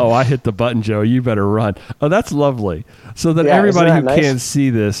 Oh, I hit the button, Joey. You better run. Oh, that's lovely. So that everybody who can't see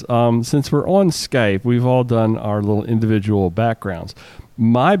this, since we're on Skype, we've all done our little individual backgrounds.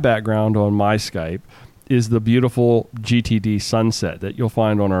 My background on my Skype is the beautiful GTD sunset that you'll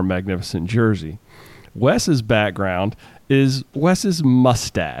find on our magnificent jersey. Wes's background is Wes's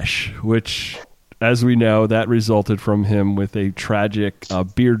mustache, which, as we know, that resulted from him with a tragic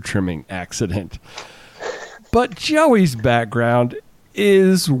beard trimming accident. But Joey's background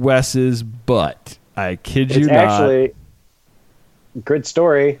is Wes's butt. I kid you not. It's actually, good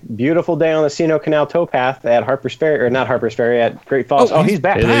story. Beautiful day on the Sino Canal towpath at Harper's Ferry, or not Harper's Ferry, at Great Falls. Oh, he's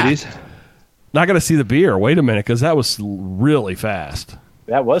back. Hey, ladies. Not going to see the beer. Wait a minute, because that was really fast.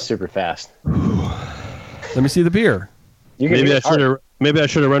 That was super fast. Let me see the beer. Maybe I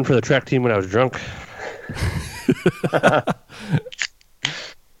should have run for the track team when I was drunk.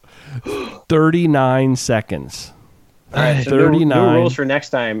 39 seconds. All right, so 39. New rules for next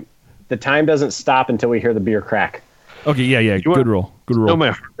time. The time doesn't stop until we hear the beer crack. Okay, yeah. Good rule. Good rule. You know what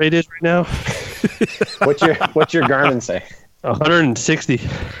my heart rate is right now? What's your Garmin say? 160.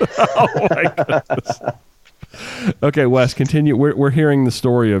 Oh my goodness. Okay, Wes, continue. We're hearing the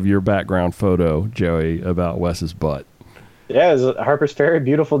story of your background photo, Joey, about Wes's butt. Yeah, it was Harper's Ferry,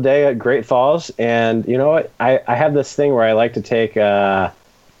 beautiful day at Great Falls, and you know what? I have this thing where I like to take a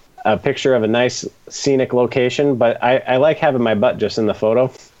picture of a nice scenic location, but I like having my butt just in the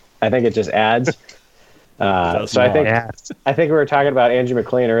photo. I think it just adds. I think we were talking about Andrew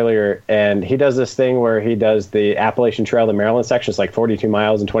McLean earlier, and he does this thing where he does the Appalachian Trail, the Maryland section. It's like 42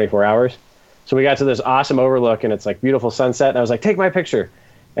 miles in 24 hours. So we got to this awesome overlook, and it's like beautiful sunset. And I was like, take my picture.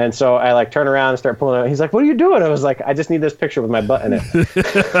 And so I like turn around and start pulling it out. He's like, what are you doing? I was like, I just need this picture with my butt in it.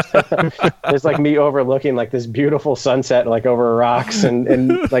 It's like me overlooking like this beautiful sunset, like over rocks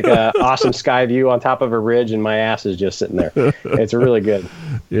and like a awesome sky view on top of a ridge, and my ass is just sitting there. It's really good.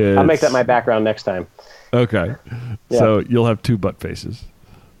 Yeah, I'll make that my background next time. Okay. Yeah. So you'll have two butt faces.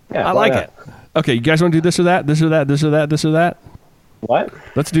 Yeah, I like it. Okay, you guys want to do this or that, this or that, this or that, this or that? What?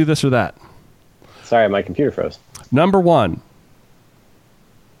 Let's do this or that. Sorry, my computer froze. Number one.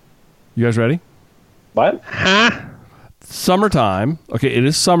 You guys ready? What? Summertime. Okay, it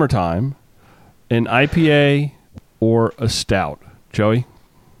is summertime. An IPA or a stout. Joey?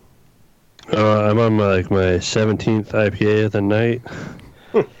 I'm on my 17th IPA of the night.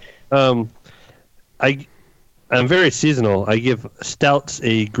 I'm very seasonal. I give stouts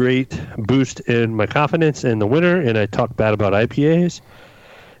a great boost in my confidence in the winter, and I talk bad about IPAs.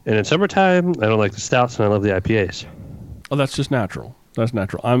 And in summertime, I don't like the stouts, and I love the IPAs. Oh, that's just natural. That's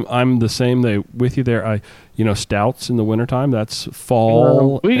natural. I'm the same with you there. Stouts in the wintertime, that's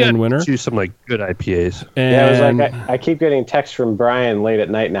fall and winter. We got to some good IPAs. And yeah, it was like I keep getting texts from Brian late at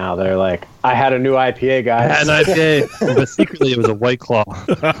night now. They're like, I had a new IPA, guys. I had an IPA, but secretly it was a White Claw.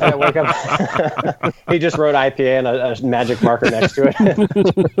 I wake up. He just wrote IPA and a magic marker next to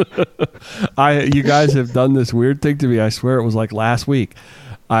it. You guys have done this weird thing to me. I swear it was like last week.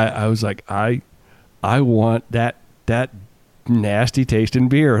 I was like, I want that nasty tasting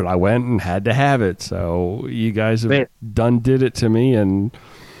beer, and I went and had to have it. So you guys have did it to me, and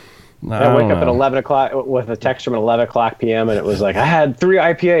I wake up at 11 o'clock with a text from 11 o'clock p.m. and it was like, I had 3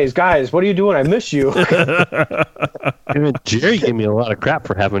 IPAs. Guys, what are you doing? I miss you. Even Jerry gave me a lot of crap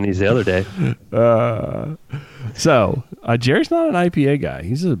for having these the other day. So Jerry's not an IPA guy.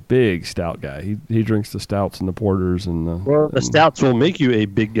 He's a big stout guy. He drinks the stouts and the porters and the stouts will make you a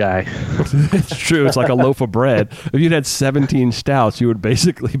big guy. It's true. It's like a loaf of bread. If you'd had 17 stouts, you would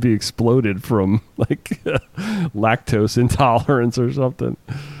basically be exploded from lactose intolerance or something.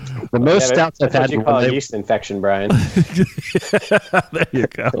 The most stouts I've had. What you call a yeast infection, Brian. There you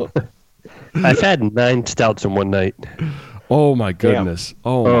go. I've had 9 stouts in one night. Oh my goodness! Damn.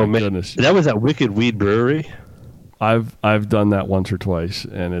 Oh my goodness! That was at Wicked Weed Brewery. I've done that once or twice,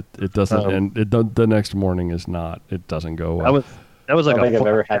 and it doesn't. And the next morning is not. It doesn't go well. That was like I don't think I've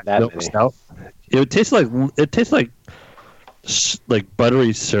ever had that many. Stout. It tastes like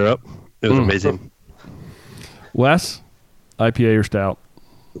buttery syrup. It was amazing. Wes, IPA or stout?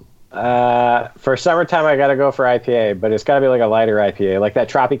 For summertime, I got to go for IPA, but it's got to be like a lighter IPA, like that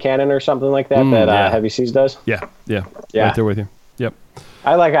Tropicana or something like that Heavy Seas does. Yeah. Right there with you. Yep.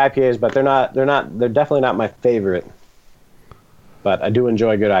 I like IPAs, but they're definitely not my favorite. But I do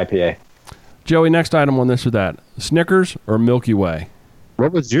enjoy a good IPA. Joey, next item on this or that: Snickers or Milky Way?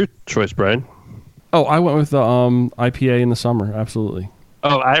 What was your choice, Brian? Oh, I went with the IPA in the summer. Absolutely.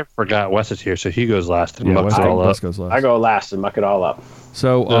 Oh, I forgot Wes is here, so he goes last and mucks Wes, it all Wes up. goes last. I go last and muck it all up.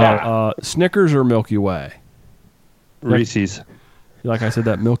 So, Snickers or Milky Way? Reese's. Like I said,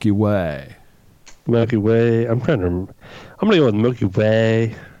 that Milky Way. Milky Way. I'm trying to remember. I'm going to go with Milky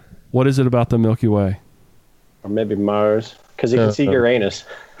Way. What is it about the Milky Way? Or maybe Mars, because you can see Uranus.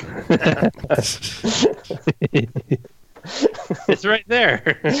 It's right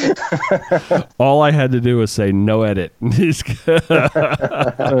there. All I had to do was say no edit. I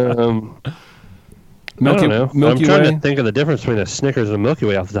don't know. Milky I'm trying Way. to think of the difference between a Snickers and a Milky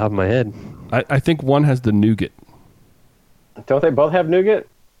Way off the top of my head. I think one has the nougat. Don't they both have nougat?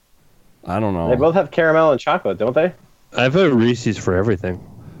 I don't know. They both have caramel and chocolate, don't they? I vote Reese's for everything.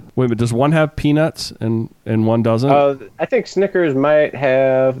 Wait, but does one have peanuts and one doesn't? I think Snickers might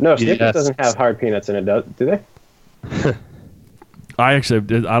have. No, Snickers Yes. doesn't have hard peanuts in it, do they? I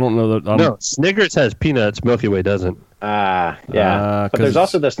don't know that. No, Snickers has peanuts. Milky Way doesn't. Yeah. But 'cause there's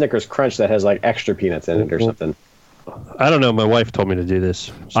also the Snickers Crunch that has like extra peanuts in it or something. I don't know. My wife told me to do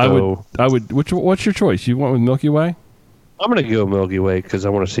this. So I would. What's your choice? You went with Milky Way? I'm going to go Milky Way because I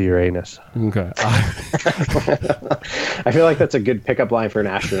want to see your anus. Okay. I feel like that's a good pickup line for an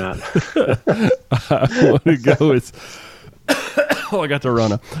astronaut. I want to go with. I got the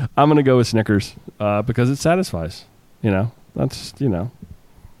Rona. I'm going to go with Snickers because it satisfies. That's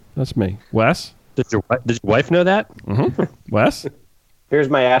me. Wes? Did your wife know that? Mm-hmm. Wes? Here's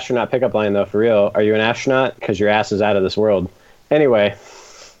my astronaut pickup line, though, for real. Are you an astronaut? Because your ass is out of this world. Anyway.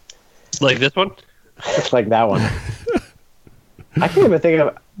 Like this one? Like that one. I can't even think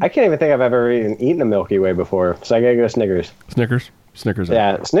I've ever even eaten a Milky Way before, so I gotta go Snickers. Snickers.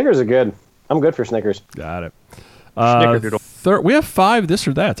 Yeah, Snickers are good. I'm good for Snickers. Got it. Snickerdoodle. We have 5 this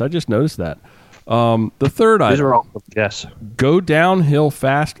or that's. I just noticed that. The third These item. are all yes. Go downhill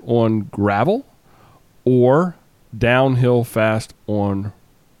fast on gravel or downhill fast on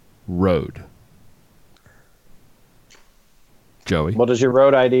road. Joey. Well, does your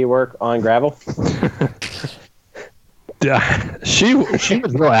road ID work on gravel? She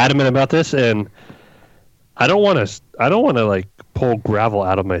was real adamant about this, and I don't want to like pull gravel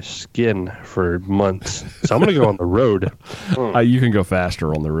out of my skin for months. So I'm going to go on the road. You can go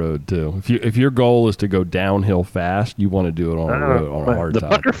faster on the road too. If your goal is to go downhill fast, you want to do it on a road on a hard the time.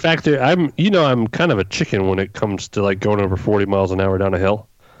 pucker factor. I'm kind of a chicken when it comes to like going over 40 miles an hour down a hill.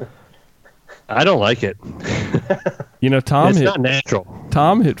 I don't like it. Tom it's hit not natural.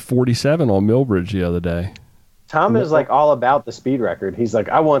 Tom hit 47 on Millbridge the other day. Tom is like all about the speed record. He's like,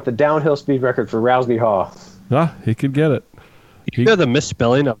 I want the downhill speed record for Rousby Hall. He could get it. You know the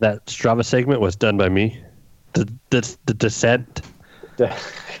misspelling of that Strava segment was done by me. The descent.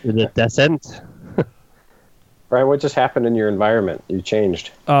 The descent. Brian, what just happened in your environment? You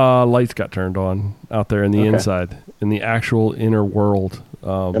changed. Lights got turned on out there in the inside, in the actual inner world.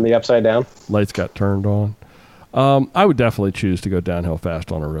 And the upside down? Lights got turned on. I would definitely choose to go downhill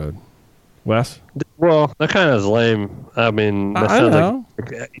fast on a road. Wes? Well, that kind of is lame. I mean, that sounds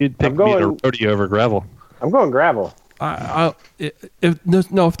like you'd pick me in a rodeo over gravel. I'm going gravel. If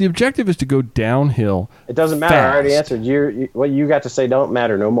the objective is to go downhill, it doesn't matter. Fast. I already answered. What you got to say don't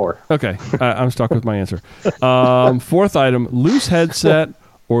matter no more. Okay, I'm stuck with my answer. Fourth item: loose headset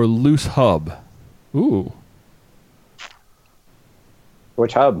or loose hub. Ooh.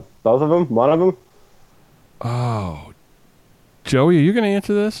 Which hub? Both of them? One of them? Oh, Joey, are you going to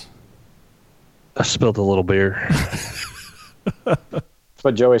answer this? I spilled a little beer. That's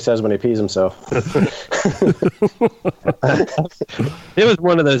what Joey says when he pees himself. It was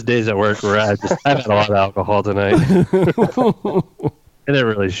one of those days at work where I've had a lot of alcohol tonight. And it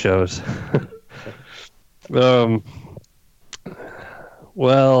really shows. Well,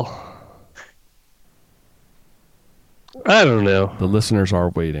 I don't know. The listeners are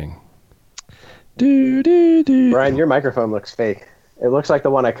waiting. Brian, your microphone looks fake. It looks like the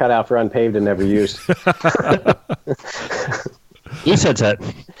one I cut out for Unpaved and never used. Loose headset.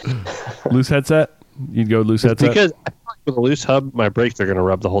 Loose headset? You'd go loose headset? Because I feel like with a loose hub, my brakes are going to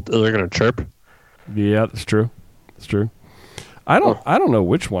rub they're going to chirp. Yeah, that's true. That's true. I don't know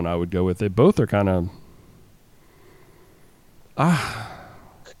which one I would go with. They both are kind of...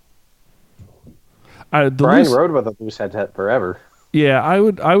 Brian rode with a loose headset forever. Yeah,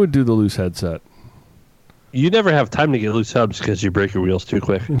 I would do the loose headset. You never have time to get loose hubs because you break your wheels too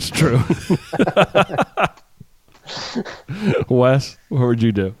quick. It's true. Wes, what would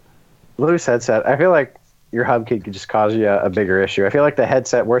you do? Loose headset. I feel like your hub key could just cause you a bigger issue. I feel like the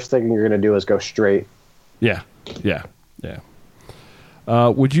headset, worst thing you're going to do is go straight. Yeah.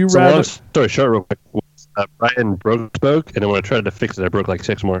 Would you rather... Long story short, real quick. Brian spoke, and then when I tried to fix it, I broke like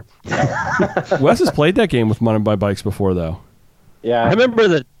 6 more. Wes has played that game with one of my bikes before, though. Yeah. I remember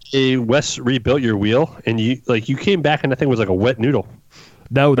that Wes rebuilt your wheel, and you came back, and that thing was like a wet noodle.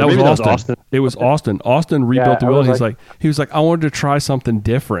 No, that was Austin. It was Austin. Austin rebuilt the wheel. And he was like, I wanted to try something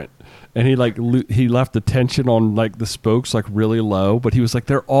different, and he left the tension on like the spokes like really low, but he was like,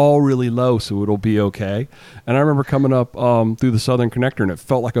 they're all really low, so it'll be okay. And I remember coming up through the Southern Connector, and it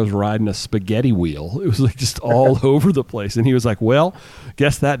felt like I was riding a spaghetti wheel. It was like just all over the place, and he was like, well,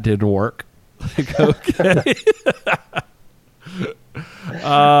 guess that didn't work. Like, okay.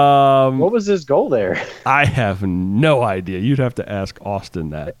 What was his goal there? I have no idea. You'd have to ask Austin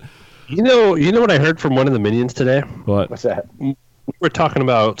that. You know what I heard from one of the minions today? What's that? We were talking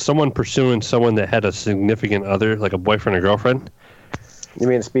about someone pursuing someone that had a significant other, like a boyfriend or girlfriend. You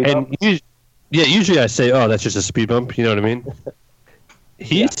mean speed bump? Usually I say, oh, that's just a speed bump. You know what I mean?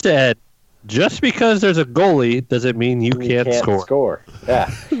 He said, just because there's a goalie doesn't mean you can't score.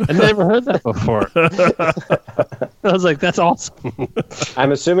 Yeah. I never heard that before. I was like, that's awesome.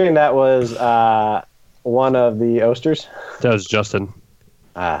 I'm assuming that was one of the Oasters? That was Justin.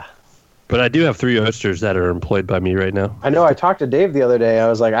 Ah. But I do have 3 Oasters that are employed by me right now. I know. I talked to Dave the other day. I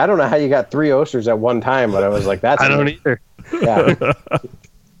was like, I don't know how you got 3 Oasters at one time, but I was like, that's I don't either. Yeah.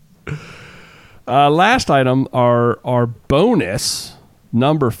 Last item, our bonus,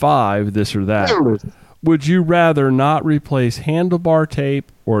 number 5, this or that. Would you rather not replace handlebar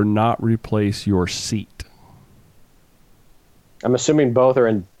tape or not replace your seat? I'm assuming both are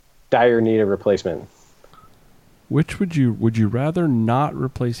in dire need of replacement. Which would you rather not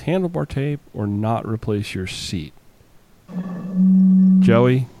replace handlebar tape or not replace your seat?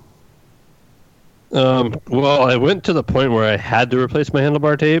 Joey? Well, I went to the point where I had to replace my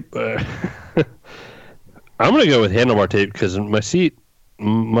handlebar tape. I'm going to go with handlebar tape because my seat,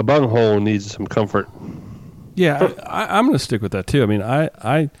 my bunghole needs some comfort. Yeah, I'm going to stick with that too. I mean,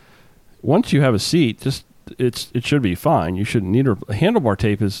 I once you have a seat, it should be fine. You shouldn't need handlebar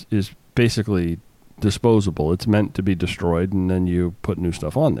tape is basically disposable. It's meant to be destroyed, and then you put new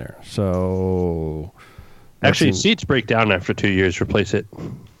stuff on there. So, actually, seats break down after 2 years. Replace it.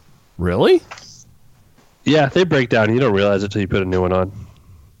 Really? Yeah, they break down. You don't realize it till you put a new one on.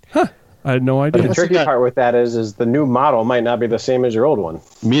 Huh. I had no idea. But the tricky part with that is the new model might not be the same as your old one.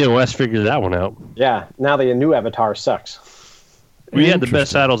 Me and Wes figured that one out. Yeah. Now the new Avatar sucks. We had the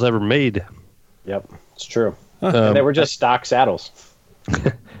best saddles ever made. Yep, it's true. And they were just stock saddles.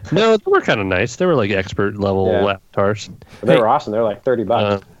 No, they were kind of nice. They were like expert level Avatars. But they were awesome. They're like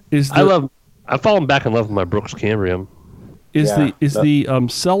 $30. I've fallen back in love with my Brooks Cambrium. The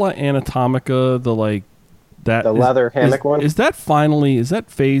Sella Anatomica the leather hammock one? Is that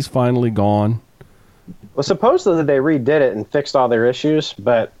phase finally gone? Well, supposedly they redid it and fixed all their issues,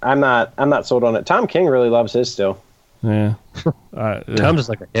 but I'm not sold on it. Tom King really loves his still. Yeah. Tom's just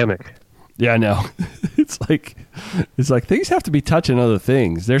like a hammock. Yeah, I know. It's like things have to be touching other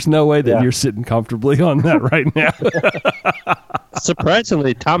things. There's no way that you're sitting comfortably on that right now.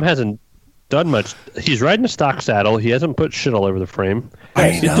 Surprisingly, Tom hasn't done much. He's riding a stock saddle. He hasn't put shit all over the frame.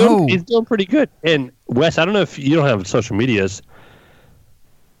 I know. He's doing pretty good. And Wes, I don't know if you don't have social medias,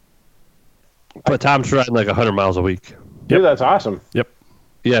 but Tom's riding like 100 miles a week. Dude, that's awesome. Yep.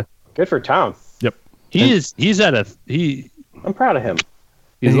 Yeah. Good for Tom. Yep. I'm proud of him.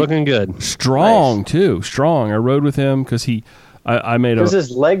 He's looking good. Strong, nice. too. Strong. I rode with him because because his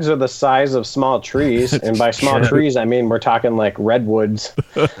legs are the size of small trees, and by small trees I mean we're talking like redwoods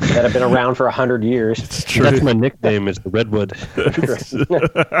that have been around for 100 years. It's true. That's my nickname, is the Redwood.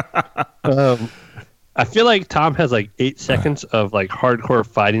 I feel like Tom has like 8 seconds of like hardcore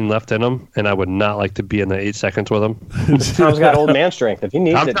fighting left in him, and I would not like to be in the 8 seconds with him. Tom's got old man strength. If he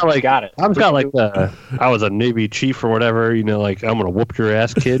needs he's got it. Tom's got like I was a Navy chief or whatever, like I'm gonna whoop your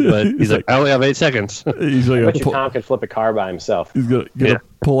ass, kid. But he's like, I only have 8 seconds. He's like, I bet you Tom could flip a car by himself. He's gonna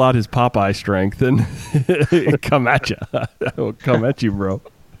pull out his Popeye strength and come at you. He'll come at you, bro.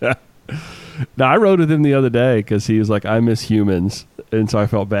 Now, I rode with him the other day because he was like, I miss humans. And so I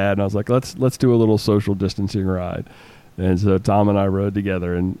felt bad. And I was like, let's do a little social distancing ride. And so Tom and I rode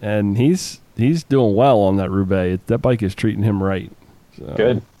together. And he's doing well on that Roubaix. That bike is treating him right. So,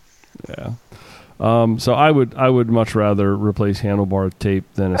 good. Yeah. So I would much rather replace handlebar tape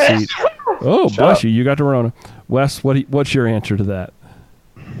than a seat. Oh, bless you. You got the Rona. Wes, what's your answer to that?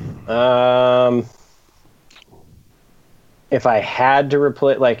 If I had to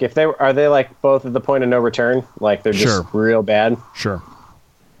replace, like, are they like both at the point of no return? Like they're just real bad? Sure.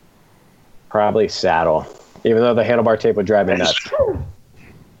 Probably saddle, even though the handlebar tape would drive me nuts.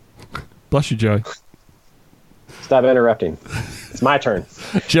 Bless you, Joey. Stop interrupting. It's my turn.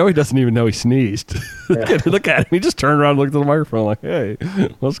 Joey doesn't even know he sneezed. Look at him. He just turned around and looked at the microphone like, hey,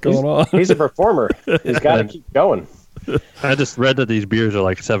 what's going on? He's a performer. He's got to keep going. I just read that these beers are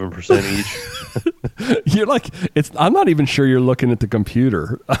like 7% each. You're like, I'm not even sure you're looking at the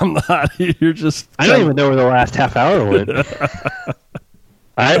computer. I'm not. You're just. I don't even know where the last half hour went.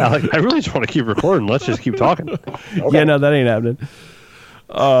 I really just want to keep recording. Let's just keep talking. Okay. Yeah, no, that ain't happening.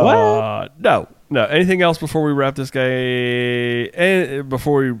 No. Anything else before we wrap this guy? And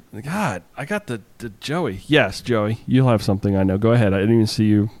before we, God, I got the Joey. Yes, Joey, you'll have something. I know. Go ahead. I didn't even see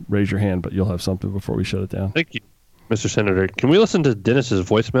you raise your hand, but you'll have something before we shut it down. Thank you, Mr. Senator. Can we listen to Dennis's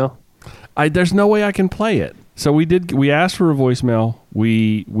voicemail? There's no way I can play it. So we asked for a voicemail.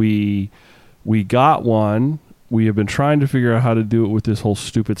 We got one. We have been trying to figure out how to do it with this whole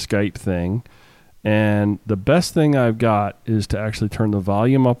stupid Skype thing. And the best thing I've got is to actually turn the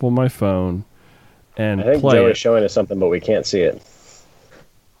volume up on my phone and I think play Joey's it. showing us something, but we can't see it.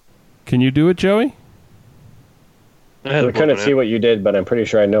 Can you do it, Joey? We couldn't see what you did, but I'm pretty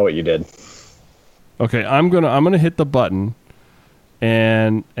sure I know what you did. Okay, I'm gonna hit the button,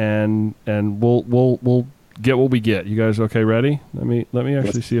 and we'll get what we get. You guys okay? Ready? Let me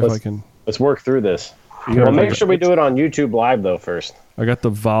actually see if I can. Let's work through this. Yeah, Well, make sure we do it on YouTube Live though first. I got the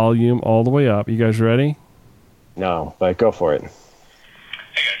volume all the way up. You guys ready? No, but go for it. Hey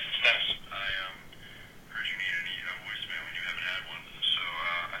guys, it's Dennis. I heard you need a voicemail and you haven't had one, so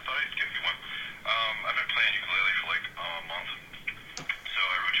I thought I'd give you one. I've been playing ukulele for like a month, so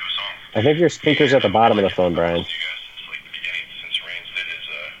I wrote you a song. I think your speaker's at the bottom of the phone, Brian. You guys since like the beginning, since Reigns did his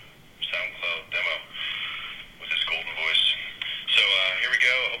SoundCloud demo with his golden voice. So here we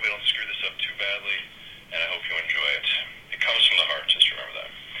go. I hope we don't screw this up too badly, and I hope you enjoy it. It comes from the heart. Just remember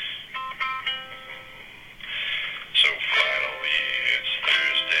that. So finally, it's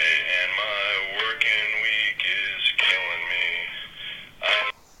Thursday, and my working week is killing me.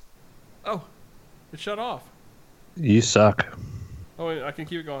 Oh, it shut off. You suck. Oh, wait, I can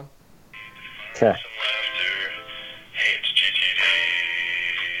keep it going. Okay. Some laughter. Hey, it's GTD.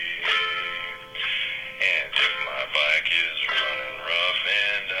 And if my bike is running rough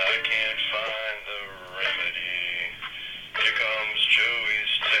and I can't find the remedy, here comes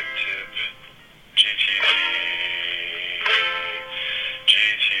Joey's tech tip. GTD.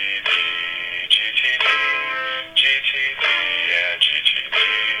 GTD. GTD. GTD. Yeah, GTD.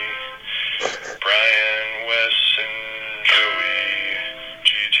 Brian, Wes, and Joey.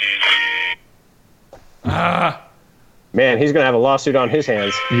 GTD. Man, he's gonna have a lawsuit on his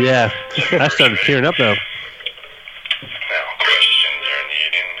hands. Yeah, I started tearing up though. Now questions are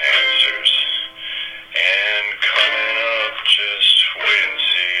needing answers. And coming up, just wait and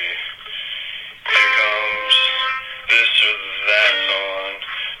see. Here comes this or that on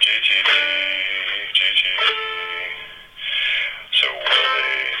GTD, GTD. So will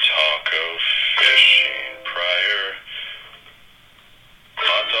they talk of fishing prior?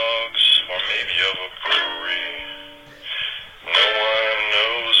 Hot dogs, or maybe of a brewery? No one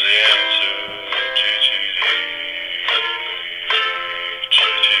knows the answer. GTD,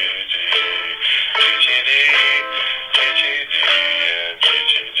 GTD, GTD, GTD, yeah,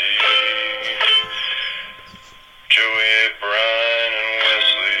 GTD. Joey, Brian, and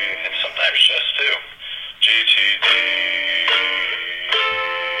Wesley, and sometimes just two. GTD.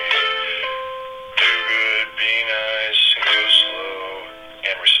 Do good, be nice, and go slow,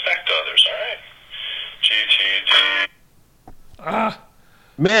 and respect others, alright? GTD.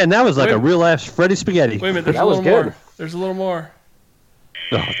 Man, that was like Wait. a real ass Freddy Spaghetti. Wait a minute. There's That a was little more. good. There's a little more.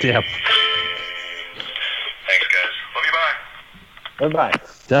 Oh, damn. Thanks, guys. Love you, bye. Goodbye.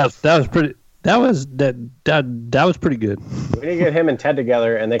 That was pretty. That was pretty good. We need to get him and Ted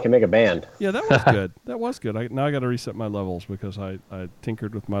together, and they can make a band. Yeah, that was good. That was good. Now I got to reset my levels because I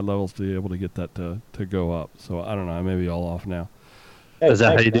tinkered with my levels to be able to get that to go up. So I don't know. I may be all off now. Hey, Is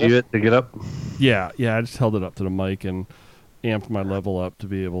that how thanks, you man. do it to get up? Yeah. I just held it up to the mic and amped my level up to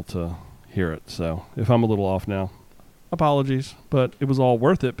be able to hear it. So if I'm a little off now, apologies. But it was all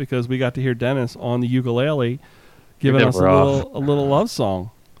worth it because we got to hear Dennis on the ukulele giving us never a little love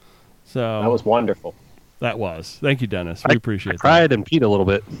song. So That was wonderful. that was. Thank you, Dennis. We appreciate I cried and peed a little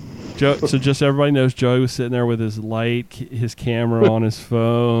bit. Joe, so just so everybody knows, Joey was sitting there with his light, his camera on his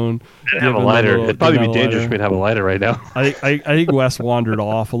phone. I have a giving lighter. little- It'd probably be giving a dangerous lighter. for me to have a lighter right now. I think Wes wandered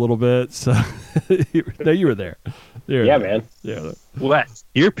off a little bit. So no, you were there. Yeah, man. Yeah. What?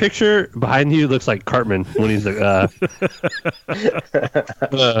 Your picture behind you looks like Cartman when he's the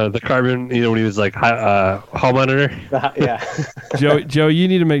Cartman. You know, when he was like hall monitor. Yeah. Joe, you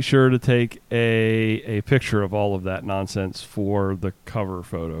need to make sure to take a picture of all of that nonsense for the cover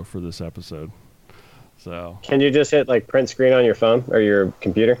photo for this episode. So Can you just hit like print screen on your phone or your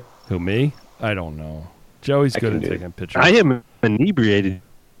computer? who, me? I don't know. Joey's I good can at do it. taking pictures. I am inebriated.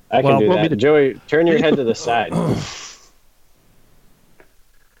 I Well, can do want me that. to- Joey, turn your head to the side.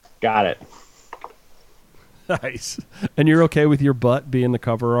 Got it. Nice. And you're okay with your butt being the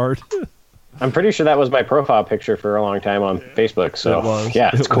cover art? I'm pretty sure that was my profile picture for a long time on Facebook. So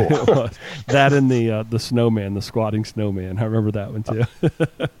yeah, it's cool. It was. That and the snowman, the squatting snowman. I remember that one too.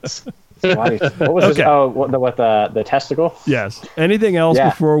 What was this? Oh, what the testicle? Yes. Anything else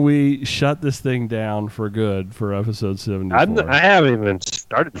before we shut this thing down for good for episode 74? I haven't even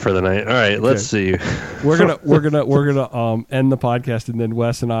started for the night. All right, let's see. We're gonna end the podcast, and then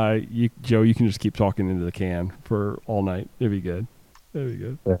Wes and I, Joe, you can just keep talking into the can for all night. It'd be good.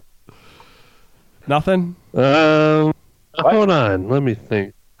 Yeah. Nothing? Hold on. Let me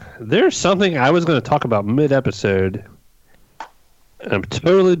think. There's something I was going to talk about mid-episode. I'm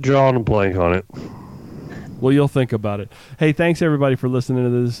totally drawing a blank on it. Well, you'll think about it. Hey, thanks everybody for listening to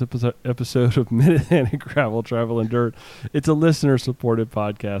this episode of Mid-Atlantic Gravel, Travel, and Dirt. It's a listener-supported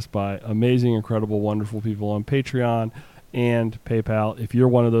podcast by amazing, incredible, wonderful people on Patreon and PayPal. If you're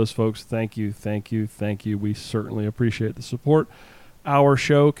one of those folks, thank you, thank you, thank you. We certainly appreciate the support. Our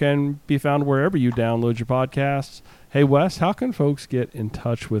show can be found wherever you download your podcasts. Hey, Wes, how can folks get in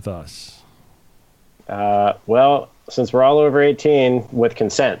touch with us? Well, since we're all over 18 with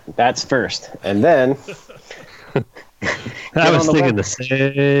consent, that's first. And then... I was thinking the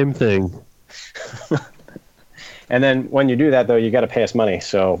same thing. And then when you do that, though, you got to pay us money.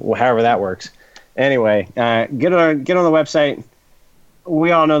 So however that works. Anyway, get on the website.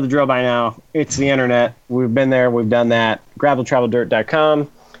 We all know the drill by now. It's the internet. We've been there. We've done that. GravelTravelDirt.com.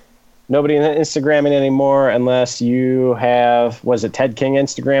 Nobody Instagramming anymore unless you have, was it Ted King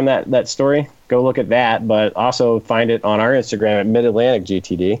Instagram that story? Go look at that, but also find it on our Instagram at Mid-Atlantic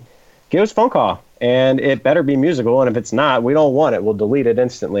GTD. Give us a phone call, and it better be musical, and if it's not, we don't want it. We'll delete it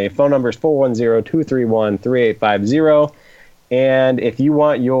instantly. Phone number is 410-231-3850, and if you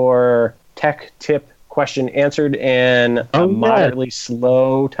want your tech tip question answered in a moderately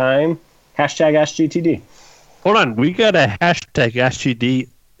slow time, hashtag AskGTD. Hold on, we got a hashtag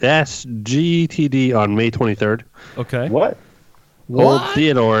AskGTD on May 23rd. Okay. What? Old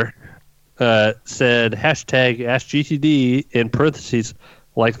Theodore said hashtag AskGTD in parentheses,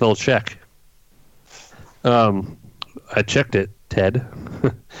 like they'll check. I checked it, Ted.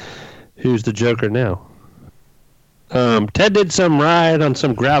 Who's the joker now? Ted did some ride on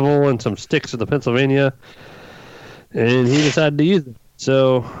some gravel and some sticks in the Pennsylvania, and he decided to use it.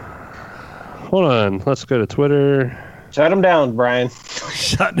 So, hold on. Let's go to Twitter. Shut him down, Brian.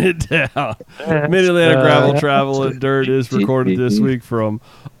 Shutting it down. Mid-Atlantic Gravel, Travel, and Dirt is recorded this week from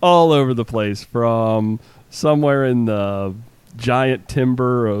all over the place, from somewhere in the giant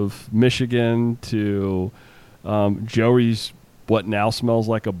timber of Michigan to Joey's what now smells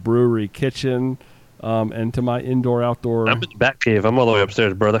like a brewery kitchen, and to my indoor-outdoor... I'm in the back cave. I'm all the way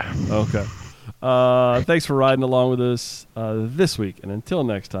upstairs, brother. Okay. Thanks for riding along with us this week. And until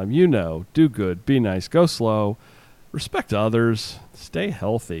next time, do good, be nice, go slow, respect others, stay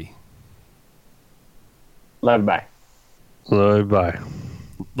healthy. Love you, bye. Love you, bye.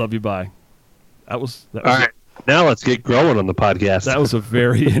 Love you, bye. That was all right. Now let's get growing on the podcast. That was a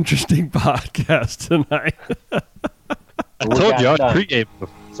very interesting podcast tonight. I told you I was pre-game for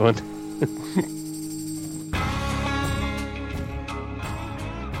this one.